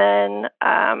 And then,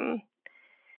 like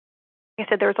I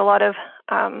said, there was a lot of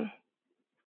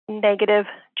negative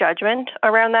judgment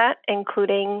around that,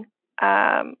 including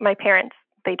my parents.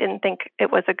 They didn't think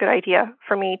it was a good idea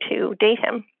for me to date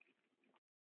him.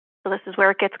 So this is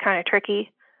where it gets kind of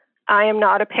tricky. I am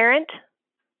not a parent,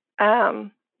 so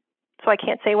I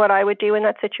can't say what I would do in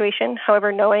that situation.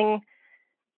 However, knowing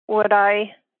what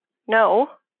I know,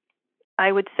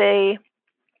 I would say,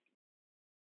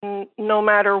 no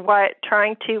matter what,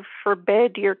 trying to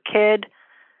forbid your kid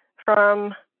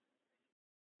from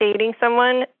dating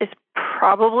someone is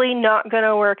probably not going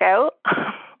to work out.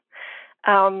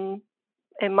 In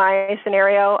my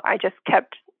scenario, I just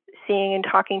kept seeing and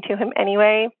talking to him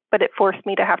anyway, but it forced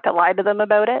me to have to lie to them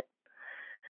about it.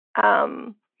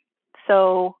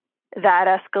 So that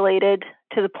escalated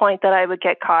to the point that I would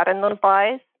get caught in those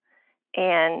lies.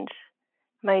 And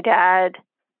my dad,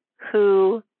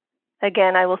 who,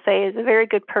 again, I will say is a very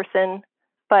good person,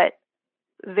 but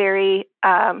very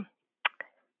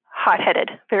hot-headed,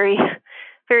 very,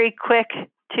 very quick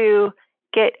to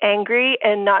get angry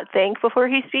and not think before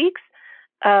he speaks.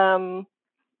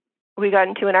 We got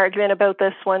into an argument about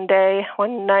this one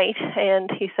night, and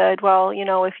he said, well,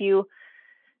 if you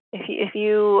if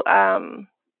you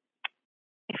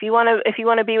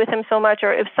want to be with him so much,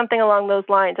 or if something along those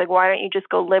lines, like, why don't you just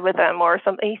go live with him, or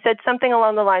something. He said something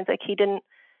along the lines like he didn't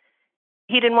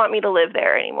want me to live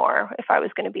there anymore if I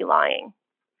was going to be lying.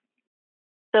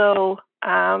 So,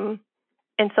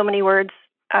 in so many words,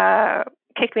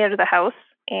 kicked me out of the house,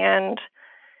 and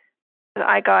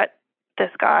I got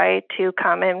this guy to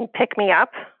come and pick me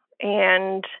up,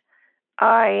 and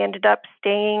I ended up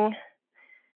staying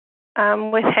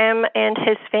with him and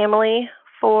his family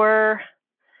for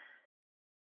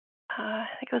I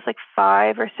think it was like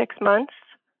 5 or 6 months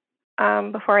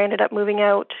before I ended up moving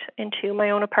out into my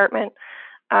own apartment.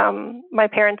 My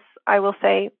parents, I will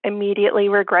say, immediately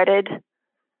regretted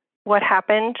what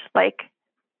happened. Like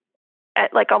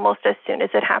almost as soon as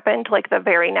it happened, like the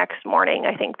very next morning,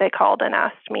 I think they called and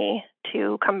asked me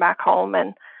to come back home,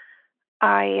 and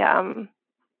I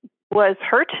was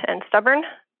hurt and stubborn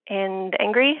and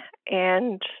angry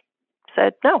and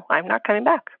said, no, I'm not coming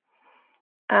back.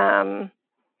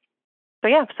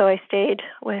 So I stayed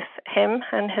with him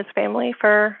and his family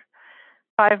for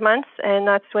 5 months, and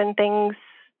that's when things,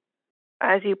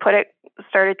 as you put it,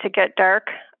 started to get dark,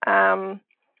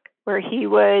 where he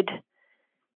would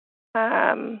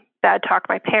bad talk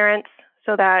my parents,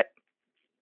 so that,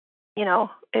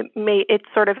 it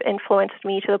sort of influenced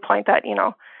me to the point that,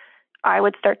 I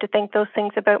would start to think those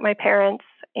things about my parents,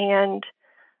 and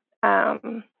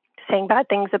saying bad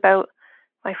things about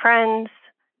my friends.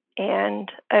 And,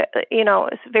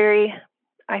 it's very,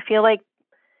 I feel like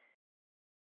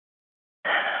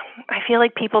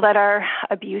people that are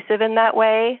abusive in that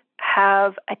way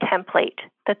have a template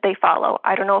that they follow.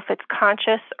 I don't know if it's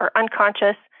conscious or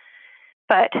unconscious,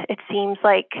 but it seems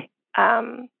like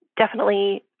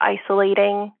definitely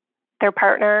isolating their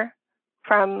partner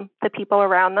from the people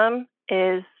around them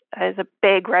is a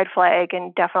big red flag,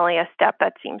 and definitely a step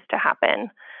that seems to happen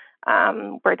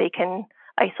where they can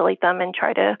isolate them and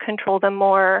try to control them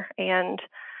more. And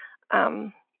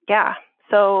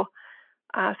so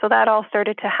that all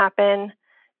started to happen.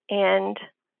 And,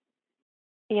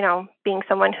 being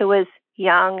someone who was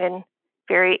young and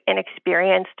very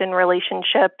inexperienced in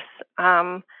relationships,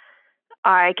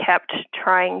 I kept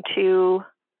trying to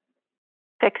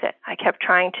fix it. I kept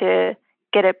trying to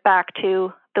get it back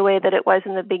to the way that it was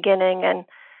in the beginning, and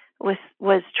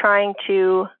was trying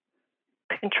to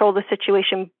control the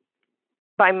situation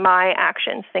by my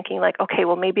actions, thinking like, okay,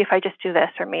 well, maybe if I just do this,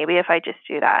 or maybe if I just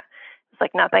do that. It's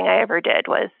like nothing I ever did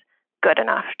was good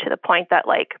enough, to the point that,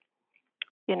 like,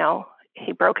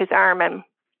 he broke his arm and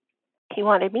he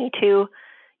wanted me to,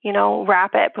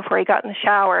 wrap it before he got in the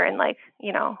shower. And I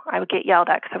would get yelled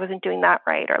at because I wasn't doing that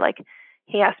right. Or like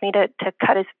he asked me to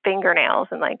cut his fingernails,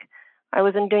 and like I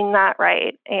wasn't doing that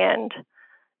right. And,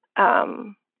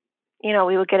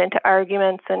 we would get into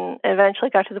arguments, and eventually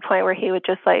got to the point where he would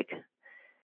just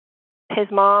his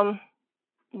mom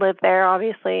lived there,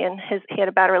 obviously, and he had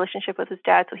a bad relationship with his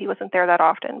dad, so he wasn't there that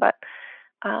often. But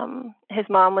his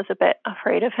mom was a bit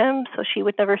afraid of him, so she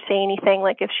would never say anything.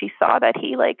 Like if she saw that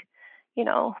he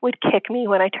would kick me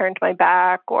when I turned my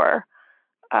back, or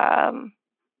there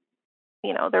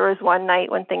was one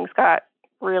night when things got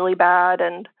really bad,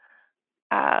 and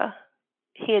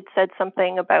he had said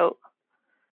something about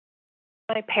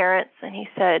my parents, and he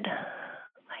said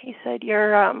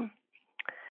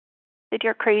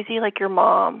you're crazy like your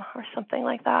mom, or something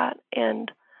like that.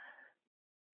 And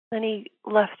then he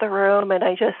left the room, and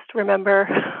I just remember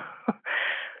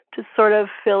just sort of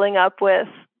filling up with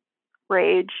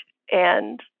rage.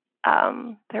 And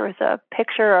there was a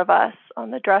picture of us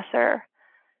on the dresser,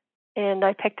 and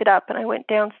I picked it up, and I went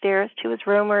downstairs to his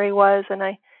room where he was, and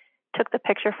I took the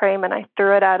picture frame and I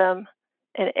threw it at him,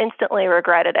 and instantly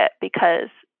regretted it, because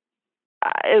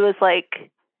it was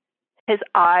like his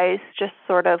eyes just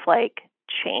sort of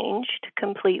changed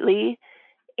completely.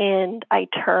 And I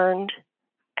turned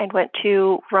and went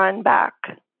to run back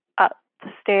up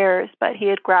the stairs, but he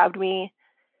had grabbed me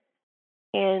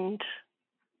and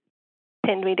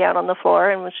pinned me down on the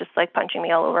floor and was just punching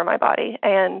me all over my body.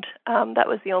 And that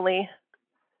was the only,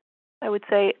 I would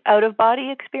say, out of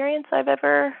body experience I've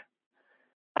ever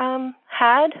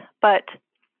had. But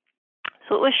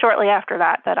so it was shortly after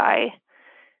that I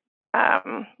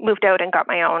moved out and got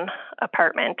my own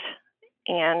apartment.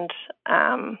 And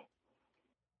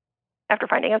after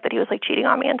finding out that he was cheating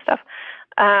on me and stuff.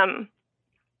 And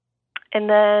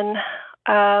then,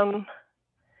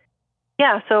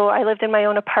 so I lived in my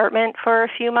own apartment for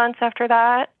a few months after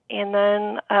that. And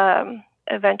then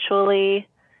eventually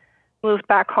moved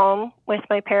back home with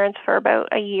my parents for about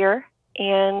a year.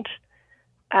 And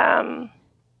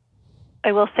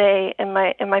I will say, in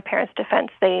my parents'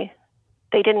 defense, they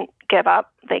didn't give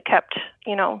up. They kept,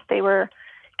 they were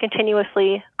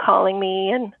continuously calling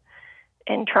me and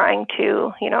trying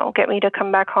to, get me to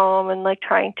come back home and like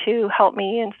trying to help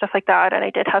me and stuff like that. And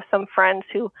I did have some friends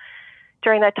who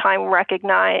during that time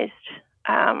recognized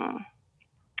that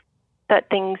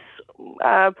things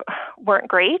weren't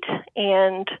great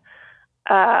and,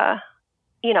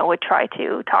 would try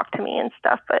to talk to me and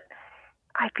stuff. But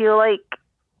I feel like,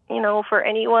 for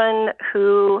anyone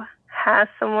who has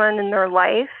someone in their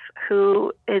life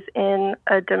who is in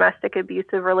a domestic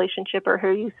abusive relationship or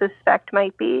who you suspect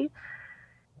might be,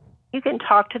 you can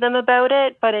talk to them about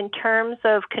it, but in terms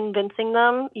of convincing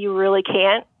them, you really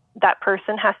can't. That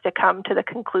person has to come to the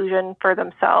conclusion for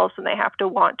themselves, and they have to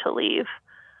want to leave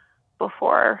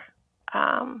before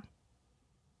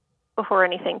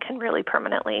anything can really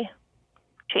permanently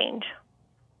change.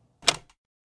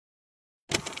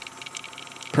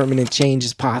 Permanent change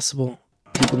is possible.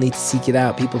 People need to seek it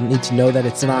out. People need to know that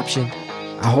it's an option.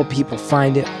 I hope people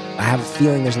find it. I have a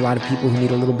feeling there's a lot of people who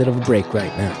need a little bit of a break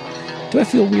right now. Do I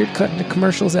feel weird cutting to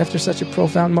commercials after such a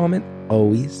profound moment?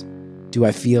 Always. Do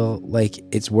I feel like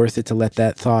it's worth it to let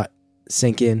that thought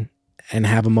sink in and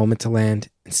have a moment to land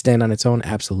and stand on its own?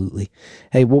 Absolutely.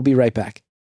 Hey, we'll be right back.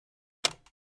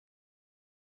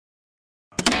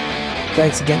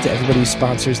 Thanks again to everybody who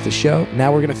sponsors the show.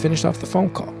 Now we're going to finish off the phone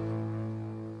call.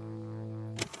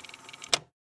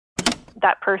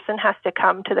 That person has to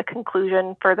come to the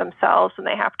conclusion for themselves, and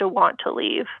they have to want to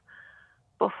leave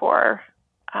before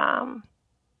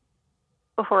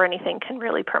anything can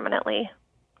really permanently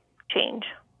change.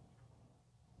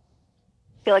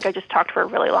 I feel like I just talked for a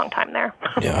really long time there.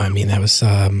 Yeah, I mean, that was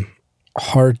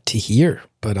hard to hear,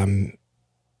 but I'm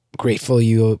grateful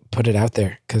you put it out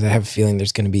there because I have a feeling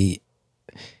there's going to be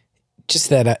just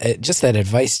that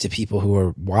advice to people who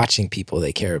are watching people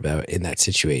they care about in that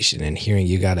situation and hearing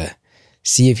you got to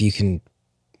see if you can,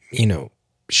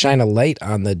 shine a light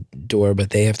on the door,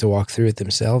 but they have to walk through it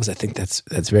themselves. I think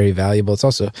that's very valuable. It's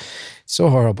also so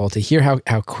horrible to hear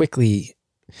how quickly,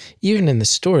 even in the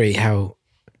story, how,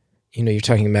 you're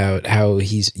talking about how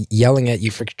he's yelling at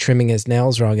you for trimming his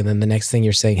nails wrong. And then the next thing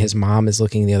you're saying, his mom is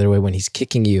looking the other way when he's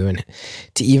kicking you. And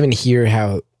to even hear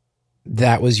how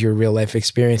that was your real life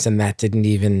experience and that didn't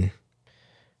even,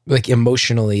 like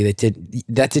emotionally,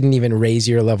 that didn't even raise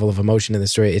your level of emotion in the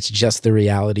story. It's just the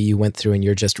reality you went through and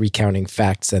you're just recounting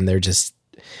facts and they're just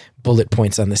bullet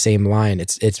points on the same line.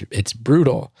 It's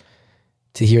brutal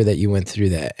to hear that you went through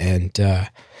that. And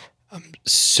I'm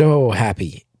so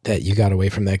happy that you got away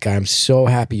from that guy. I'm so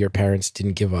happy your parents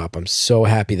didn't give up. I'm so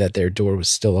happy that their door was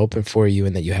still open for you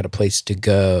and that you had a place to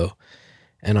go.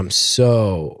 And I'm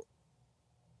so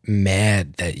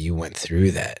mad that you went through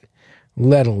that.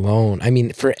 Let alone, I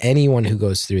mean, for anyone who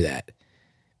goes through that,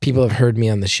 people have heard me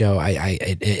on the show.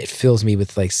 It fills me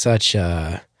with like such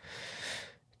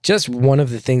just one of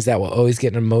the things that will always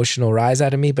get an emotional rise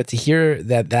out of me. But to hear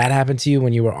that happened to you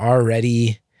when you were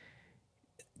already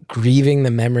grieving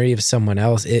the memory of someone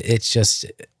else, it's just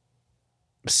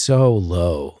so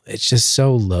low. It's just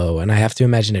so low. And I have to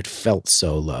imagine it felt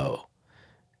so low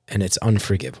and it's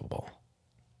unforgivable.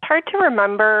 It's hard to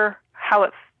remember how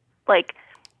it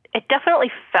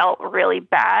definitely felt really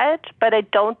bad, but I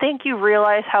don't think you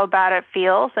realize how bad it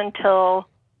feels until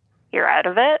you're out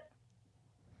of it.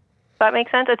 Does that make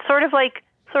sense? It's sort of like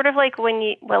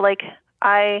when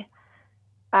I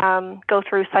go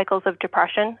through cycles of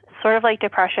depression. It's sort of like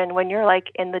depression when you're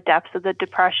like in the depths of the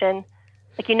depression.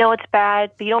 Like, it's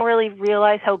bad, but you don't really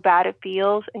realize how bad it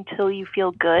feels until you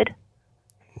feel good.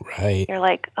 Right. You're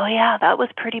like, oh yeah, that was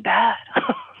pretty bad.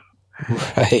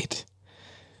 Right.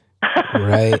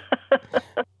 Right.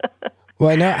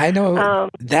 Well, I know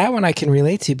that one I can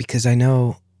relate to because I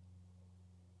know,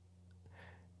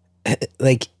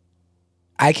 like,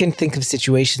 I can think of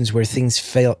situations where things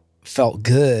felt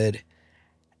good,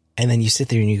 and then you sit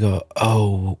there and you go,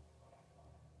 oh,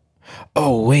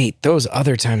 wait, those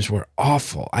other times were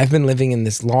awful. I've been living in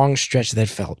this long stretch that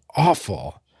felt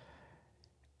awful,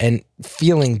 and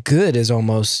feeling good is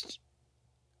almost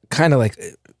kind of like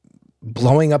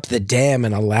blowing up the dam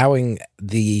and allowing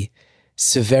the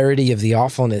severity of the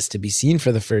awfulness to be seen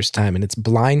for the first time, and it's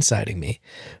blindsiding me.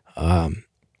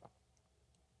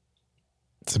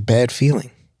 It's a bad feeling.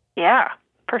 Yeah,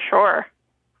 for sure.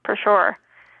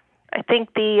 I think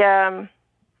I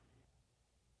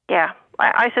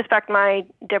suspect my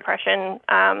depression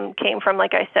came from,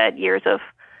 like I said, years of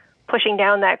pushing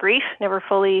down that grief, never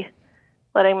fully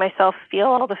letting myself feel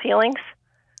all the feelings.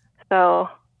 So,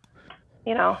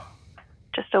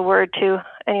 just a word to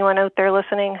anyone out there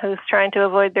listening who's trying to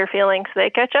avoid their feelings. They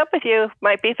catch up with you.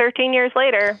 Might be 13 years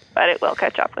later, but it will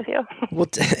catch up with you. Well,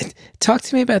 talk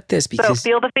to me about this, because So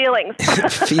feel the feelings.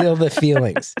 feel the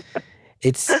feelings.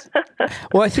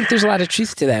 Well, I think there's a lot of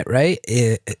truth to that, right?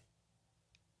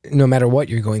 No matter what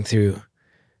you're going through,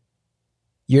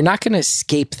 you're not going to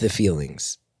escape the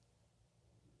feelings.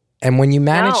 And when you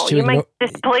manage you might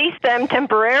displace them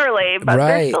temporarily, but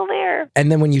they're still there.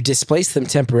 And then when you displace them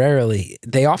temporarily,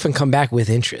 they often come back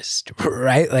with interest,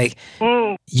 right? Like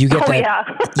you get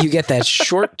you get that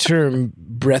short-term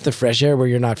breath of fresh air where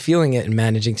you're not feeling it and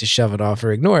managing to shove it off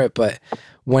or ignore it. But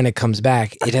when it comes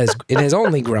back, it has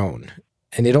only grown,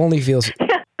 and it only feels.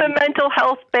 The mental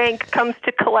health bank comes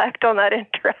to collect on that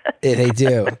interest. They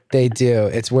do.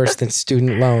 It's worse than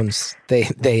student loans.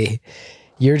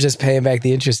 You're just paying back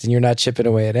the interest and you're not chipping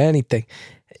away at anything.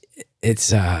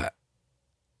 But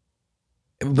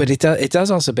it does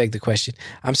also beg the question.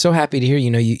 I'm so happy to hear,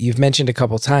 you've mentioned a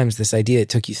couple times this idea. It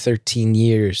took you 13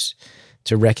 years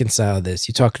to reconcile this.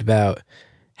 You talked about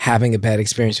having a bad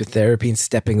experience with therapy and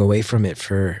stepping away from it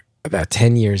for about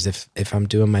 10 years, if I'm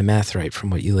doing my math right from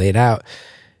what you laid out.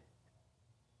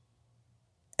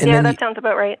 And that sounds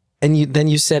about right. And then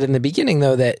you said in the beginning,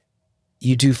 though, that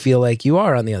you do feel like you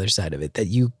are on the other side of it, that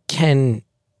you can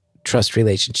trust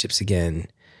relationships again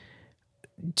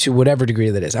to whatever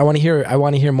degree that is. I want to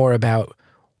hear more about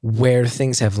where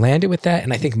things have landed with that.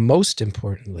 And I think most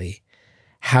importantly,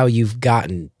 how you've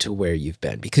gotten to where you've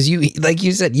been, because like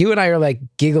you said, you and I are like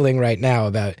giggling right now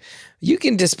about, you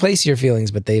can displace your feelings,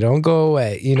 but they don't go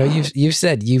away. You've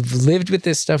said you've lived with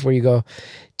this stuff where you go,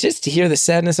 just to hear the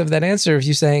sadness of that answer of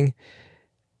you saying,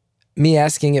 me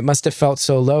asking, it must have felt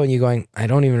so low, and you going, I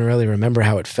don't even really remember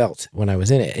how it felt when I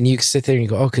was in it. And you sit there and you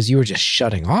go, oh, because you were just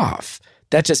shutting off.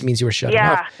 That just means you were shutting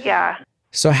off. Yeah.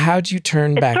 So how'd you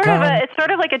turn back on? It's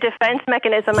sort of like a defense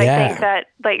mechanism, I think,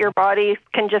 that your body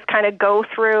can just kind of go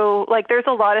through. Like, there's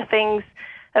a lot of things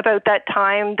about that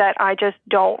time that I just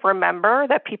don't remember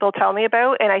that people tell me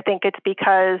about. And I think it's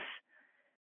because,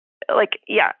 at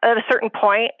a certain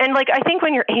point, and I think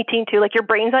when you're 18 too, your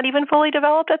brain's not even fully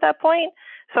developed at that point.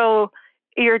 So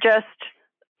you're just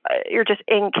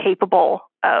incapable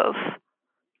of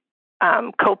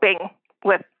coping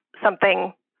with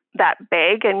something that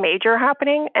big and major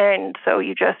happening. And so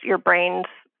your brain's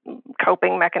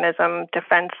coping mechanism,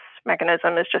 defense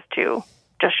mechanism is just to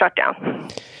shut down.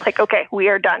 Okay, we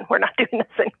are done. We're not doing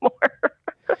this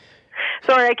anymore.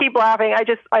 Sorry, I keep laughing. I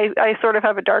sort of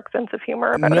have a dark sense of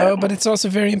humor about it. No, but it's also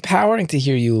very empowering to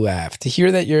hear you laugh, to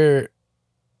hear that you're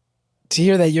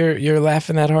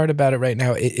laughing that hard about it right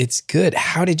now. It's good.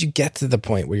 How did you get to the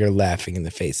point where you're laughing in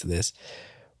the face of this?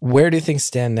 Where do things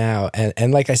stand now?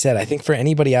 And like I said, I think for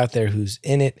anybody out there who's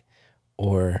in it,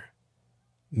 or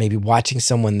maybe watching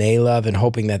someone they love and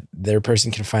hoping that their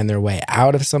person can find their way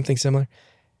out of something similar,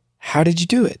 how did you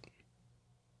do it?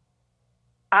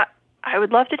 I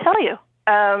would love to tell you.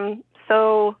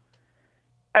 So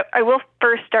I will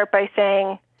first start by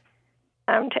saying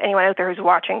to anyone out there who's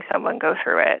watching someone go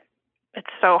through it, it's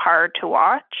so hard to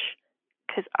watch,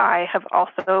 because I have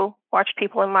also watched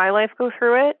people in my life go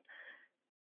through it.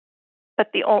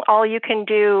 But all you can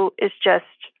do is just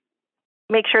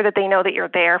make sure that they know that you're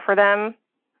there for them.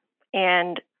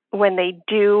 And when they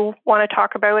do want to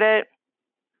talk about it,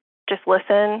 just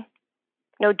listen.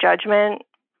 No judgment.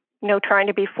 No trying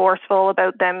to be forceful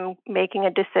about them making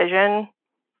a decision.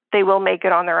 They will make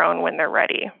it on their own when they're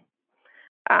ready.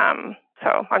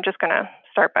 So I'm just going to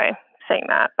start by saying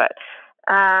that. But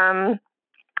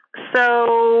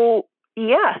so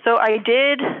I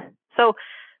did. So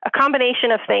a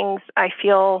combination of things I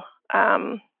feel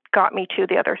got me to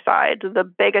the other side. The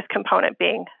biggest component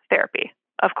being therapy,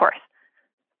 of course.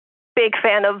 Big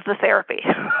fan of the therapy.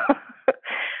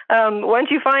 Once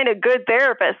you find a good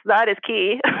therapist, that is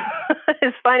key,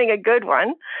 is finding a good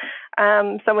one.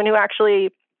 Someone who actually,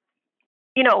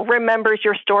 remembers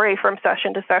your story from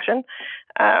session to session.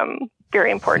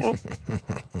 Very important.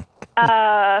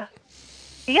 And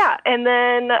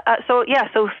then, so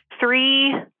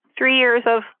 3 years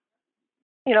of,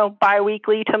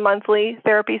 bi-weekly to monthly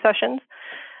therapy sessions,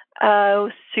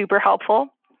 was super helpful.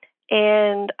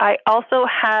 And I also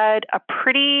had a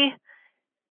pretty,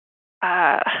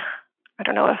 I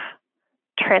don't know if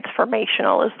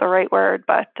transformational is the right word,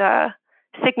 but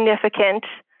significant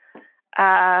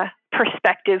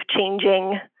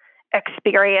perspective-changing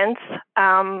experience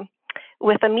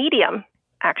with a medium,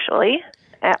 actually.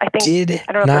 I think,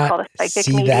 I don't know if they're called a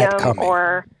psychic medium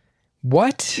or...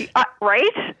 What?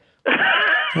 Right?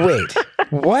 Wait,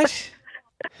 what?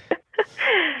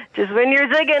 Just when you're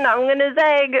zigging, I'm going to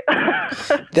zag.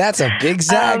 That's a big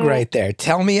zag right there.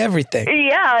 Tell me everything.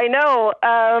 Yeah, I know.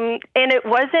 And it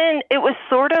was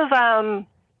sort of,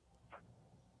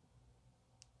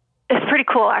 it's pretty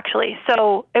cool actually.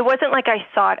 So it wasn't like I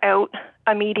sought out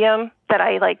a medium that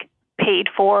I like paid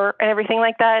for and everything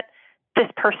like that. This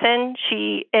person,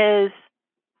 she is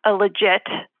a legit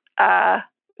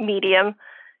medium.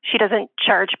 She doesn't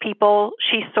charge people.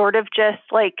 She sort of just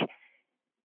like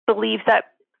believes that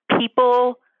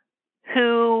people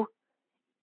who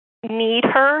need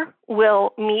her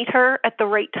will meet her at the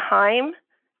right time,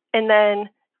 and then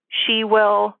she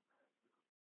will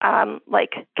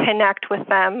like connect with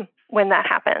them when that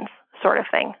happens, sort of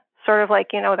thing. Sort of like,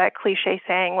 that cliche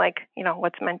saying, like,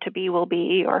 what's meant to be will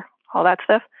be, or all that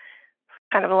stuff,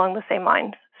 kind of along the same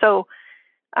lines. So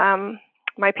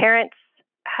my parents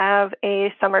have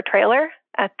a summer trailer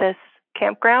at this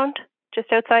campground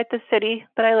just outside the city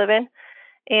that I live in.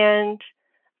 And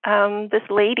this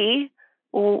lady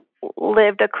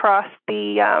lived across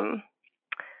the, I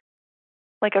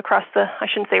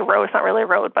shouldn't say road, it's not really a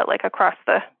road, but like across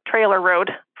the trailer road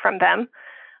from them.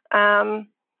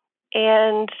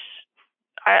 And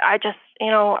I just,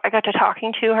 I got to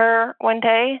talking to her one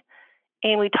day,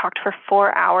 and we talked for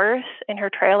 4 hours in her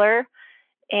trailer.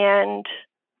 And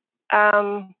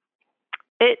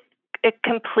it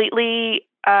completely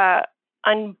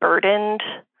unburdened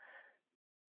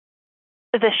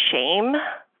the shame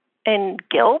and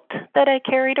guilt that I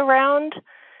carried around.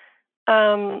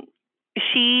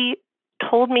 She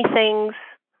told me things.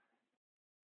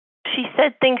 She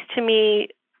said things to me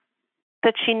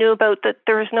that she knew about that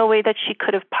there was no way that she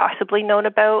could have possibly known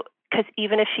about, because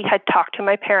even if she had talked to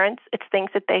my parents, it's things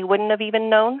that they wouldn't have even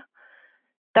known.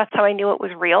 That's how I knew it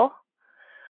was real.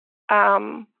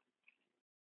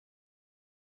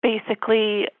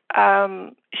 Basically,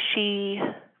 she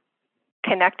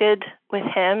connected with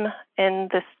him in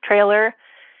this trailer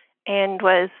and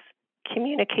was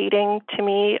communicating to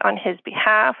me on his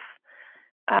behalf,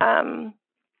 and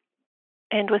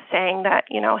was saying that,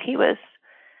 he was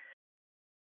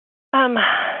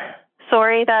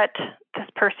sorry that this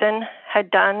person had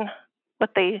done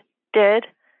what they did,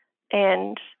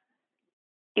 and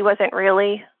he wasn't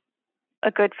really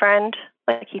a good friend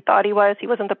like he thought he was. He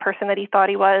wasn't the person that he thought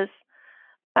he was.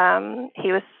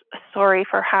 He was sorry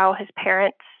for how his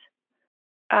parents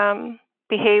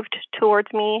behaved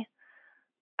towards me.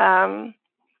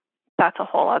 That's a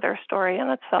whole other story in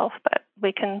itself, but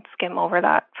we can skim over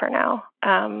that for now.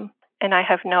 And I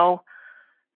have no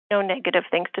negative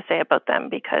things to say about them,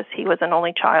 because he was an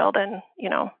only child, and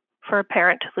for a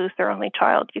parent to lose their only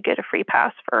child, you get a free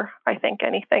pass for, I think,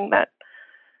 anything that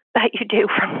you do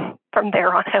from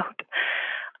there on out.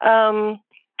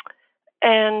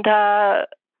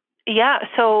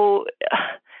 So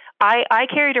I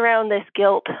carried around this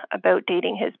guilt about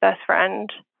dating his best friend,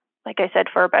 like I said,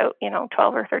 for about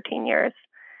 12 or 13 years,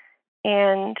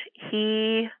 and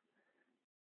he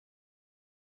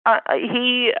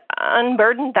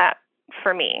unburdened that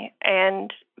for me,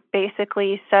 and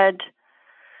basically said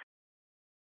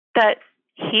that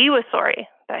he was sorry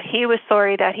that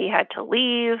he had to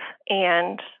leave,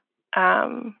 and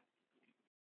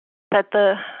that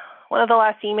one of the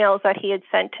last emails that he had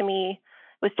sent to me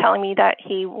was telling me that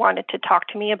he wanted to talk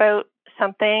to me about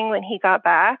something when he got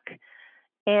back.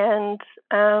 And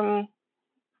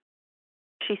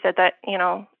she said that,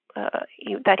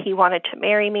 that he wanted to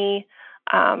marry me.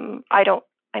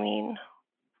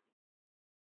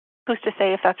 Who's to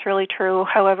say if that's really true?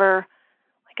 However,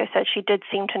 like I said, she did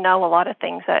seem to know a lot of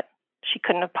things that she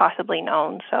couldn't have possibly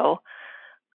known. So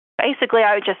basically,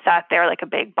 I just sat there like a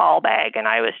big ball bag, and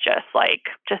I was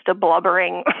just a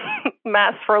blubbering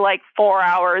mess for like 4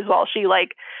 hours while she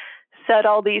said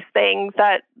all these things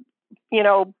that,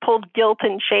 pulled guilt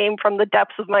and shame from the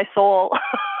depths of my soul.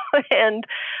 And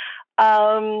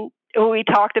we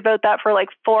talked about that for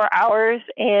 4 hours,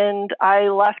 and I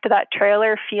left that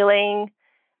trailer feeling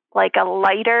like a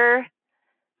lighter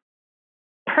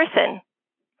person.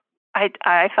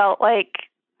 I felt like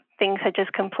things had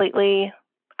just completely,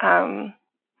 it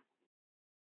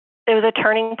was a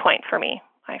turning point for me,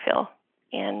 I feel.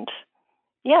 And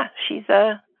yeah, she's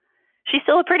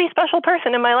still a pretty special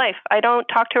person in my life. I don't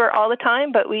talk to her all the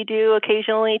time, but we do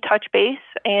occasionally touch base,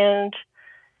 and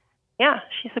yeah,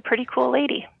 she's a pretty cool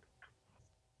lady.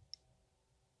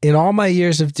 In all my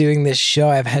years of doing this show,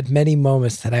 I've had many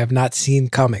moments that I have not seen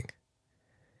coming.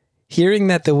 Hearing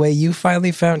that the way you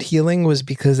finally found healing was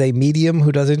because a medium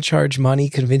who doesn't charge money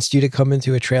convinced you to come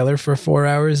into a trailer for 4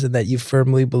 hours, and that you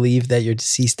firmly believe that your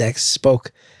deceased ex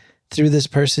spoke through this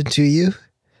person to you.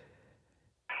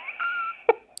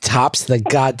 tops the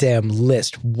goddamn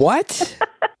list. What?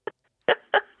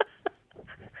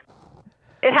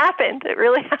 It happened. It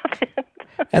really happened.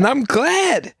 And I'm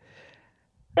glad.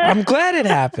 I'm glad it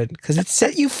happened because it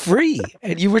set you free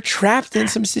and you were trapped in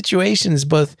some situations,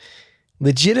 both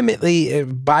legitimately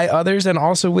by others and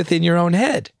also within your own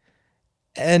head.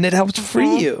 And it helped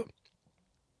free you.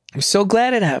 I'm so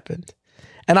glad it happened.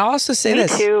 And I'll also say Me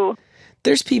this. too.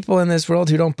 There's people in this world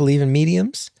who don't believe in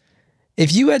mediums.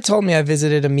 If you had told me I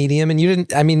visited a medium and you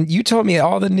didn't, I mean, you told me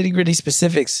all the nitty-gritty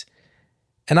specifics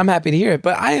and I'm happy to hear it,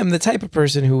 but I am the type of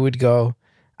person who would go,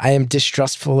 I am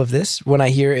distrustful of this. When I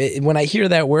hear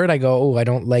that word, I go, oh, I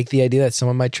don't like the idea that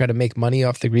someone might try to make money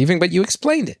off the grieving, but you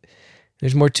explained it.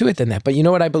 There's more to it than that. But you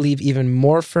know what I believe even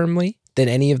more firmly than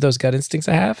any of those gut instincts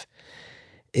I have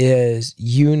is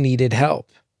you needed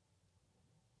help.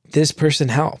 This person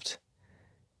helped.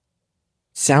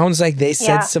 Sounds like they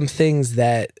said some things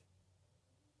that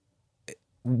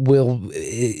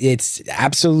it's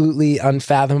absolutely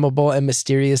unfathomable and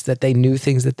mysterious that they knew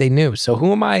things that they knew. So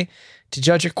who am I to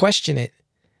judge or question it?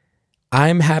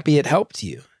 I'm happy it helped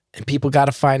you. And people got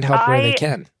to find help where they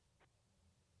can.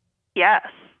 Yes.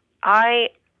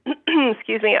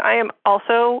 Excuse me, I am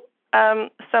also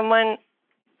someone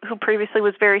who previously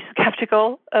was very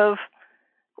skeptical of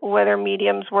whether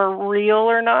mediums were real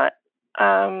or not.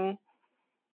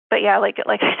 But yeah, like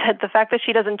I said, the fact that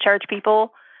she doesn't charge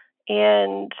people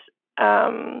and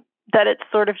that it's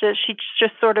sort of she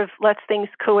just sort of lets things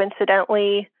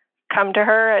coincidentally come to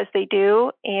her as they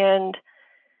do. And,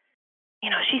 you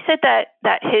know, she said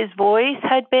that his voice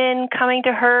had been coming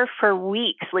to her for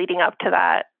weeks leading up to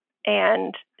that.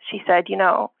 And she said, you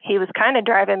know, he was kind of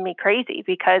driving me crazy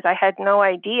because I had no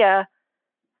idea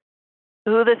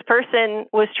who this person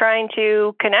was trying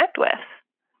to connect with.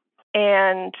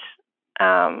 And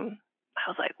I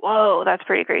was like, whoa, that's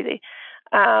pretty crazy.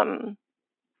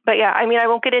 But yeah, I mean, I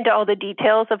won't get into all the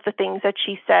details of the things that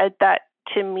she said that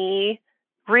to me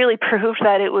really proved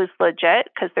that it was legit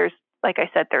because there's, like I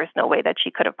said, there's no way that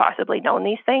she could have possibly known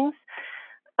these things.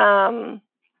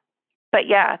 But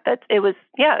yeah, it was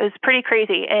pretty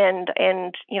crazy. And,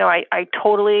 you know, I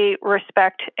totally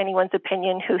respect anyone's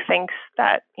opinion who thinks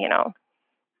that, you know,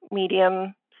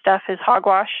 medium stuff is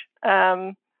hogwash.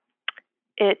 Because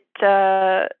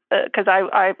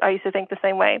I used to think the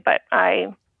same way, but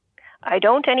I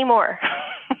don't anymore.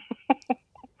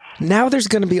 Now there's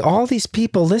going to be all these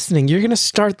people listening. You're going to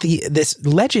start the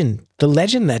legend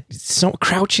that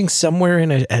crouching somewhere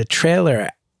in a trailer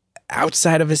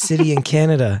outside of a city in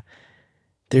Canada,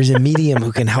 there's a medium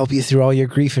who can help you through all your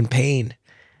grief and pain.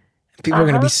 People are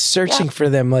going to be searching for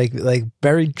them like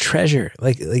buried treasure,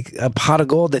 like a pot of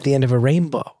gold at the end of a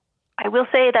rainbow. I will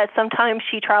say that sometimes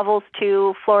she travels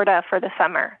to Florida for the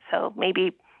summer, so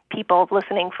maybe people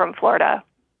listening from Florida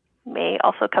may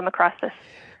also come across this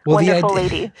wonderful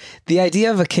lady. The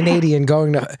idea of a Canadian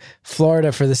going to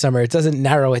Florida for the summer, it doesn't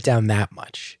narrow it down that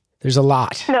much. There's a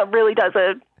lot. No, it really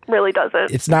doesn't. Really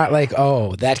doesn't. It's not like,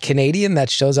 oh, that Canadian that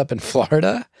shows up in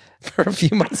Florida for a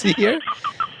few months a year.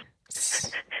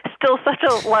 Still such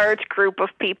a large group of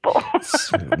people.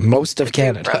 Most of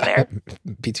Canada. From there.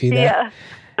 Between that.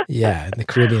 Yeah, in the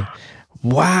Caribbean.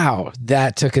 Wow,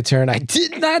 that took a turn I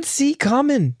did not see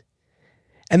coming.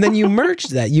 And then you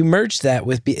merged that. You merged that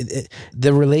with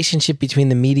the relationship between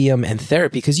the medium and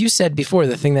therapy. Because you said before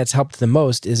the thing that's helped the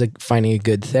most is finding a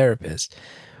good therapist.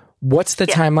 What's the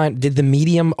timeline? Did the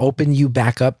medium open you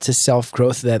back up to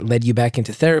self-growth that led you back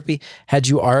into therapy? Had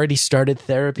you already started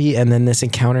therapy and then this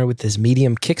encounter with this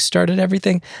medium kickstarted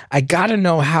everything? I got to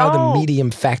know how the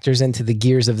medium factors into the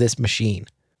gears of this machine.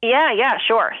 Yeah,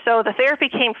 sure. So the therapy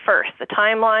came first. The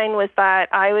timeline was that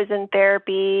I was in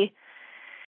therapy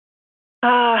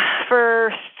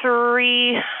for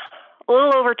a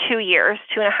little over 2 years,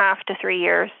 2.5 to 3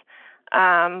 years,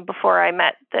 before I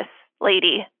met this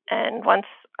lady. And once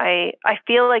I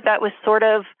feel like that was sort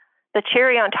of the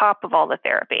cherry on top of all the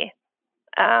therapy,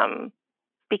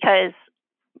 because,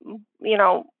 you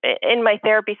know, in my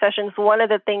therapy sessions, one of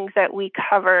the things that we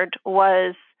covered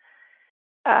was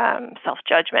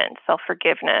self-judgment,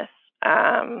 self-forgiveness,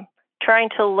 trying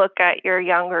to look at your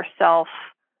younger self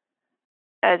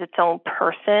as its own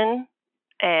person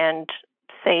and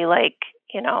say, like,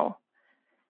 you know,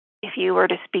 if you were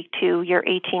to speak to your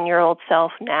 18-year-old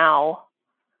self now,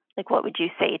 like, what would you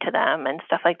say to them and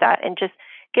stuff like that? And just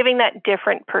giving that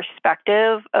different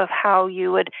perspective of how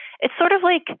you would, it's sort of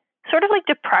like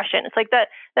depression. It's like that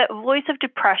voice of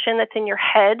depression that's in your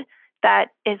head that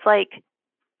is like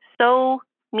so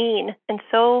mean and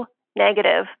so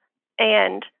negative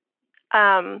and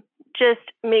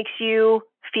just makes you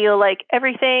feel like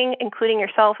everything, including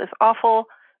yourself, is awful.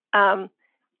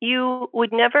 you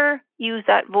would never use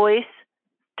that voice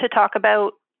to talk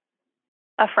about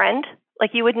a friend.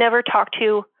 Like, you would never talk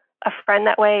to a friend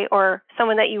that way or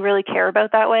someone that you really care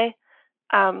about that way.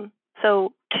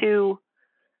 So to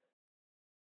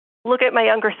look at my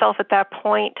younger self at that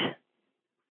point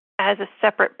as a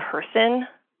separate person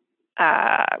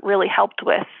really helped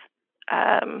with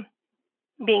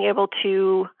being able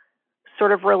to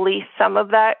sort of release some of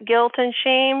that guilt and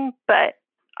shame. But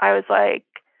I was like,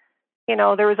 you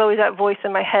know, there was always that voice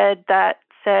in my head that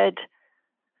said,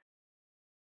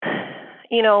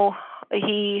 you know,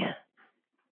 he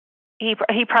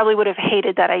probably would have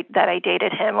hated that I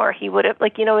dated him, or he would have,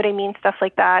 like, you know what I mean? Stuff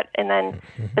like that. And then,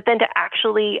 but then to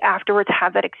actually afterwards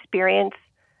have that experience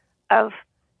of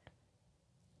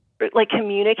like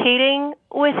communicating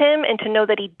with him and to know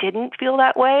that he didn't feel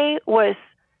that way was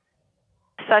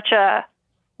such a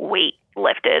weight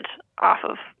lifted off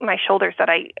of my shoulders that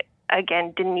I,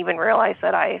 again, didn't even realize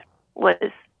that I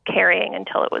was carrying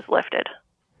until it was lifted.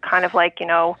 Kind of like, you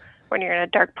know, when you're in a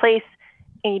dark place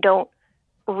and you don't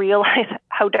realize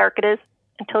how dark it is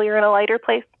until you're in a lighter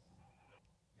place.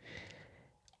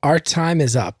 Our time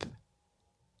is up.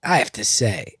 I have to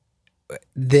say,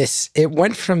 it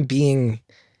went from being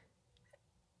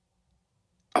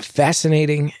a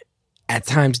fascinating, at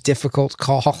times difficult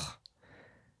call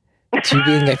to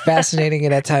being a fascinating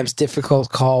and at times difficult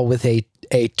call with a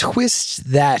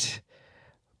twist that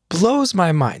blows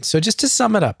my mind. So just to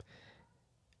sum it up,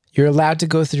 you're allowed to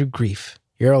go through grief.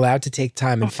 You're allowed to take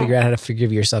time and figure out how to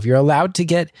forgive yourself. You're allowed to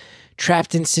get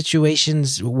trapped in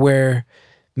situations where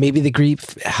maybe the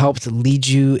grief helped lead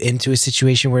you into a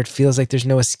situation where it feels like there's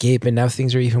no escape and now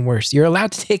things are even worse. You're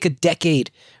allowed to take a decade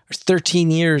or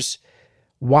 13 years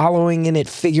wallowing in it,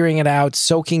 figuring it out,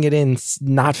 soaking it in,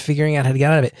 not figuring out how to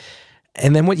get out of it.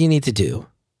 And then what you need to do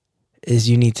is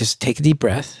you need to take a deep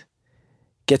breath,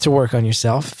 get to work on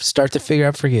yourself, start to figure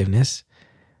out forgiveness,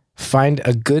 find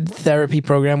a good therapy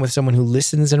program with someone who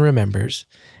listens and remembers,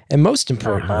 and most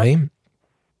importantly,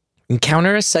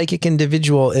 encounter a psychic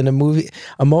individual in a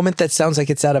moment that sounds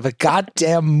like it's out of a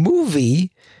goddamn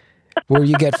movie where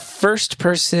you get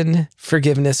first-person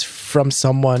forgiveness from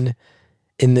someone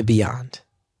in the beyond.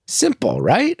 Simple,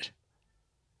 right?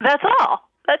 That's all.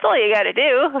 That's all you got to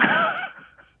do.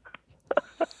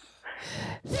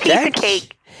 Piece of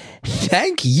cake.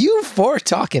 Thank you for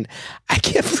talking. I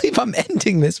can't believe I'm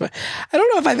ending this one. I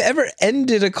don't know if I've ever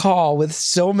ended a call with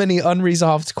so many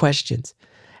unresolved questions.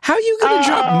 How are you going to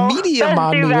drop medium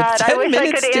on me with 10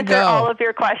 minutes to go? All of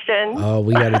your questions. Oh,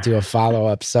 we got to do a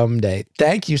follow-up someday.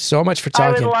 Thank you so much for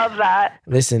talking. I would love that.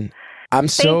 Listen,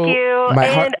 Thank you.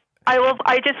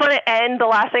 I just want to end. The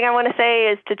last thing I want to say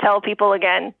is to tell people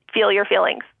again, feel your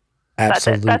feelings.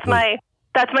 Absolutely.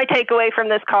 That's my takeaway from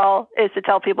this call, is to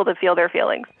tell people to feel their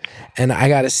feelings. And I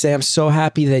got to say, I'm so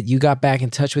happy that you got back in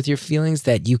touch with your feelings,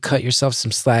 that you cut yourself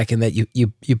some slack, and that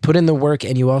you put in the work,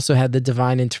 and you also had the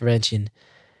divine intervention,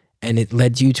 and it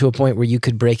led you to a point where you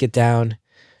could break it down.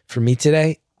 For me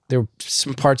today, there were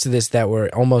some parts of this that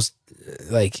were almost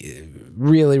like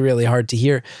really, really hard to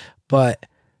hear, but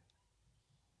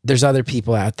there's other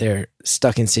people out there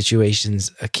stuck in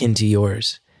situations akin to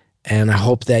yours. And I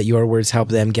hope that your words help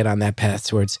them get on that path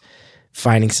towards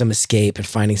finding some escape and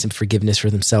finding some forgiveness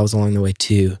for themselves along the way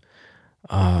too.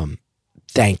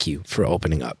 Thank you for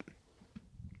opening up.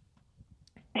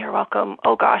 You're welcome.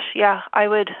 Oh gosh, yeah, I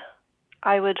would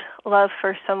love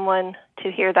for someone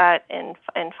to hear that and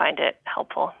find it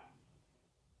helpful.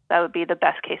 That would be the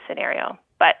best case scenario.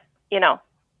 But, you know,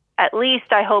 at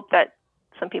least I hope that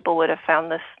some people would have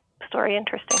found this story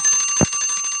interesting.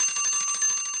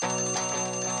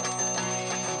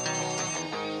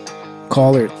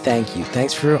 Caller, thank you.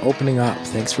 Thanks for opening up.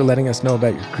 Thanks for letting us know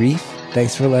about your grief.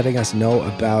 Thanks for letting us know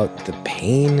about the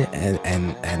pain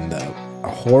and the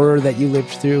horror that you lived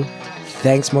through.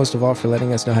 Thanks most of all for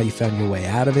letting us know how you found your way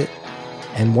out of it.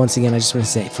 And once again, I just want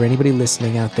to say, for anybody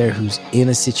listening out there who's in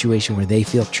a situation where they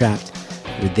feel trapped,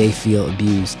 where they feel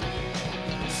abused,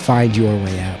 find your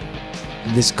way out.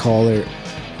 This caller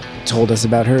told us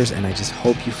about hers, and I just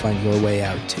hope you find your way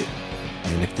out too.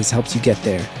 And if this helps you get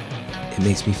there, it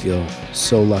makes me feel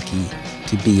so lucky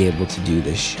to be able to do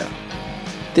this show.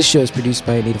 This show is produced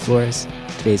by Anita Flores.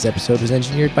 Today's episode was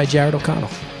engineered by Jared O'Connell.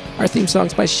 Our theme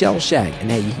song's by Shell Shag.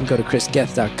 And hey, you can go to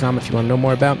chrisgeth.com if you want to know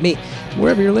more about me.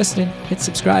 Wherever you're listening, hit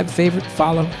subscribe, favorite,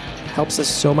 follow. Helps us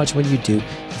so much when you do. You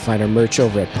can find our merch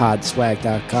over at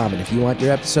podswag.com. And if you want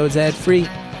your episodes ad-free,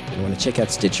 you want to check out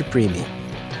Stitcher Premium,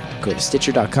 go to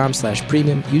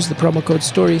stitcher.com/premium, use the promo code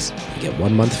STORIES, and get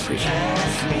 1 month free.